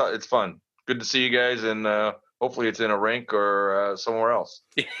 guys. It's fun. Good to see you guys, and hopefully it's in a rink or somewhere else.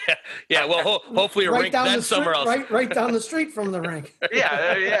 Yeah. Well, hopefully a rink, then somewhere else. Right down the street from the rink.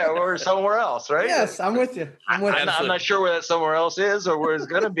 Yeah, or somewhere else, right? Yes, I'm with you. I'm not sure where that somewhere else is or where it's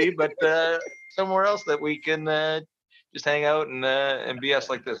going to be, but somewhere else that we can just hang out and BS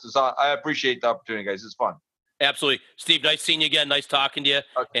like this. I appreciate the opportunity, guys. It's fun. Absolutely. Steve, nice seeing you again. Nice talking to you.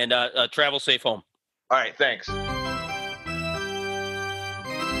 Okay. And travel safe home. All right, thanks.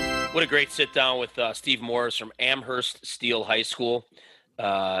 What a great sit down with Steve Morris from Amherst Steel High School. You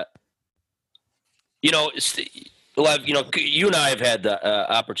and I have had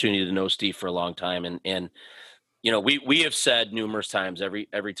the opportunity to know Steve for a long time, and we have said numerous times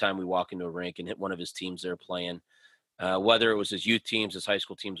every time we walk into a rink and hit one of his teams they're playing, whether it was his youth teams, his high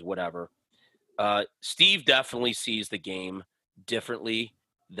school teams, whatever. Steve definitely sees the game differently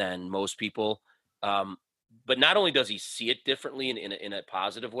than most people. But not only does he see it differently in a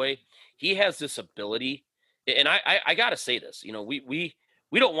positive way, he has this ability. And I got to say this, we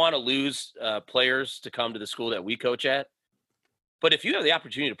don't want to lose players to come to the school that we coach at. But if you have the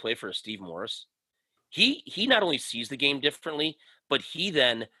opportunity to play for a Steve Morris, he not only sees the game differently, but he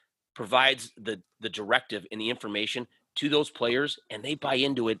then provides the directive and the information to those players, and they buy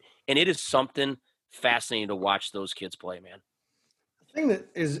into it. And it is something fascinating to watch those kids play, man. The thing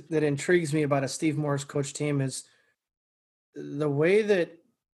that intrigues me about a Steve Morris coach team is the way that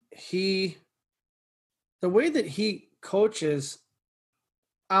he coaches.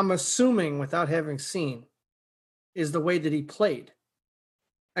 I'm assuming, without having seen, is the way that he played.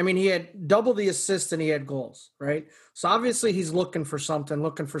 I mean, he had double the assists and he had goals, right? So obviously he's looking for something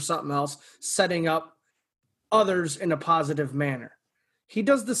else, setting up others in a positive manner. He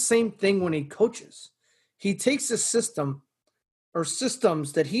does the same thing when he coaches. He takes a system or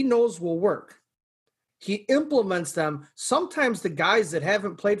systems that he knows will work. He implements them, sometimes the guys that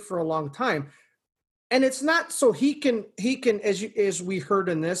haven't played for a long time. And it's not so he can as we heard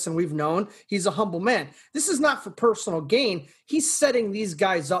in this and we've known, he's a humble man. This is not for personal gain. He's setting these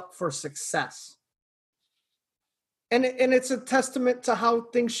guys up for success. And it's a testament to how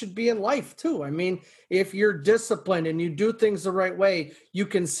things should be in life too. I mean, if you're disciplined and you do things the right way, you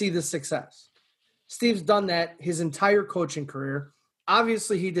can see the success. Steve's done that his entire coaching career.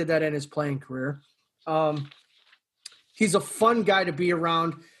 Obviously, he did that in his playing career. He's a fun guy to be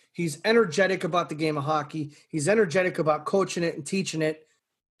around. He's energetic about the game of hockey. He's energetic about coaching it and teaching it.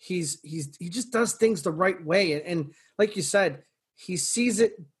 He just does things the right way. And like you said, he sees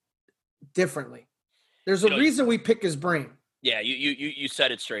it differently. There's a reason we pick his brain. Yeah, you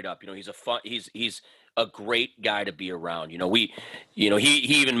said it straight up. He's a great guy to be around. He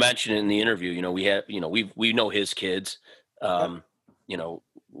even mentioned it in the interview. We know his kids.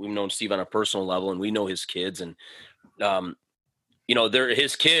 We've known Steve on a personal level, and we know his kids, and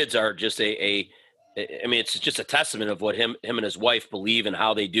his kids are just it's just a testament of what him and his wife believe and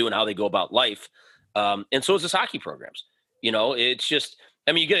how they do and how they go about life. And so is his hockey programs. It's just,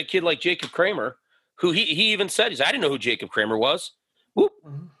 you get a kid like Jacob Kramer, who he even said, I didn't know who Jacob Kramer was. Whoop.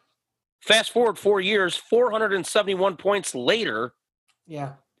 Mm-hmm. Fast forward 4 years, 471 points later.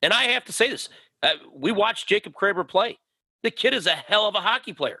 Yeah. And I have to say this. We watched Jacob Kramer play. The kid is a hell of a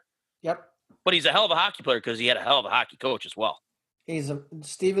hockey player. Yep. But he's a hell of a hockey player because he had a hell of a hockey coach as well.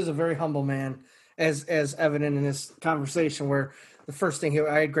 Steve is a very humble man, as evident in this conversation, where the first thing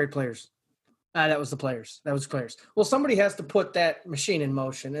I had great players. That was the players. Well, somebody has to put that machine in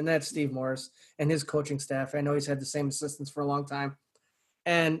motion, and that's Steve Morris and his coaching staff. I know he's had the same assistants for a long time.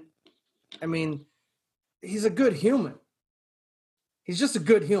 And, he's a good human. He's just a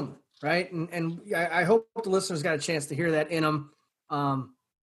good human, right? And I hope the listeners got a chance to hear that in him.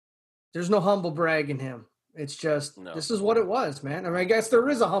 There's no humble brag in him. It's just, This is what it was, man. I guess there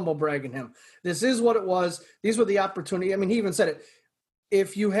is a humble brag in him. This is what it was. These were the opportunity. He even said it.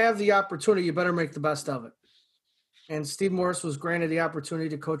 If you have the opportunity, you better make the best of it. And Steve Morris was granted the opportunity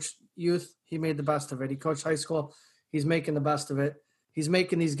to coach youth. He made the best of it. He coached high school. He's making the best of it. He's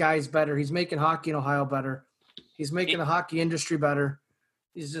making these guys better. He's making hockey in Ohio better. He's making the hockey industry better.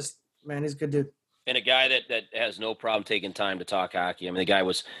 He's just, he's a good dude. And a guy that has no problem taking time to talk hockey. The guy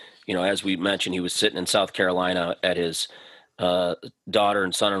was, as we mentioned, he was sitting in South Carolina at his daughter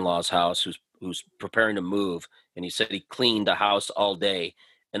and son-in-law's house who's preparing to move. And he said he cleaned the house all day.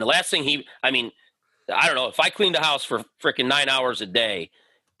 And the last thing I don't know, if I cleaned the house for freaking 9 hours a day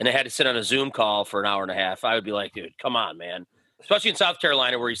and I had to sit on a Zoom call for an hour and a half, I would be like, dude, come on, man. Especially in South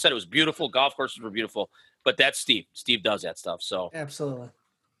Carolina, where he said it was beautiful. Golf courses were beautiful. But that's Steve. Steve does that stuff. So absolutely.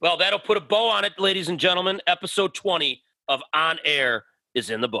 Well, that'll put a bow on it, ladies and gentlemen. Episode 20 of On Air is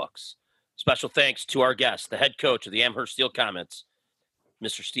in the books. Special thanks to our guest, the head coach of the Amherst Steel Comets,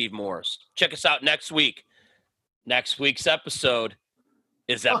 Mr. Steve Morris. Check us out next week. Next week's episode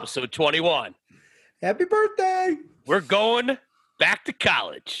is episode 21. Happy birthday. We're going back to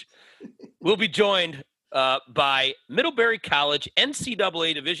college. We'll be joined by Middlebury College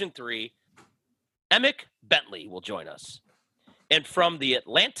NCAA Division III. Emick Bentley will join us. And from the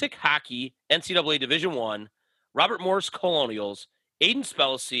Atlantic Hockey NCAA Division I, Robert Morris Colonials, Aiden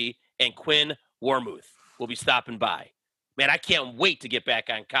Spellacy, and Quinn Warmuth will be stopping by. Man, I can't wait to get back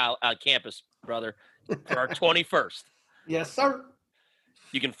on campus, brother, for our 21st. Yes, sir.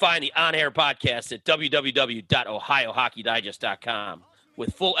 You can find the On Air podcast at www.ohiohockeydigest.com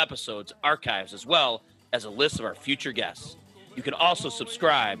with full episodes, archives, as well as a list of our future guests. You can also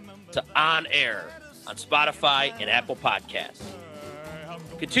subscribe to On Air on Spotify and Apple Podcasts.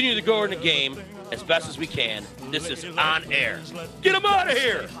 Continue to go in the game as best as we can. This is On Air. Get them out of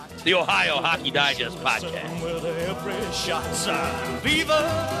here! The Ohio Hockey Digest podcast. With every shot sign. Viva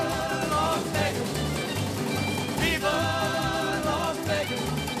Las Vegas! Viva Las Vegas!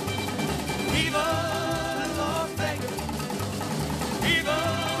 Viva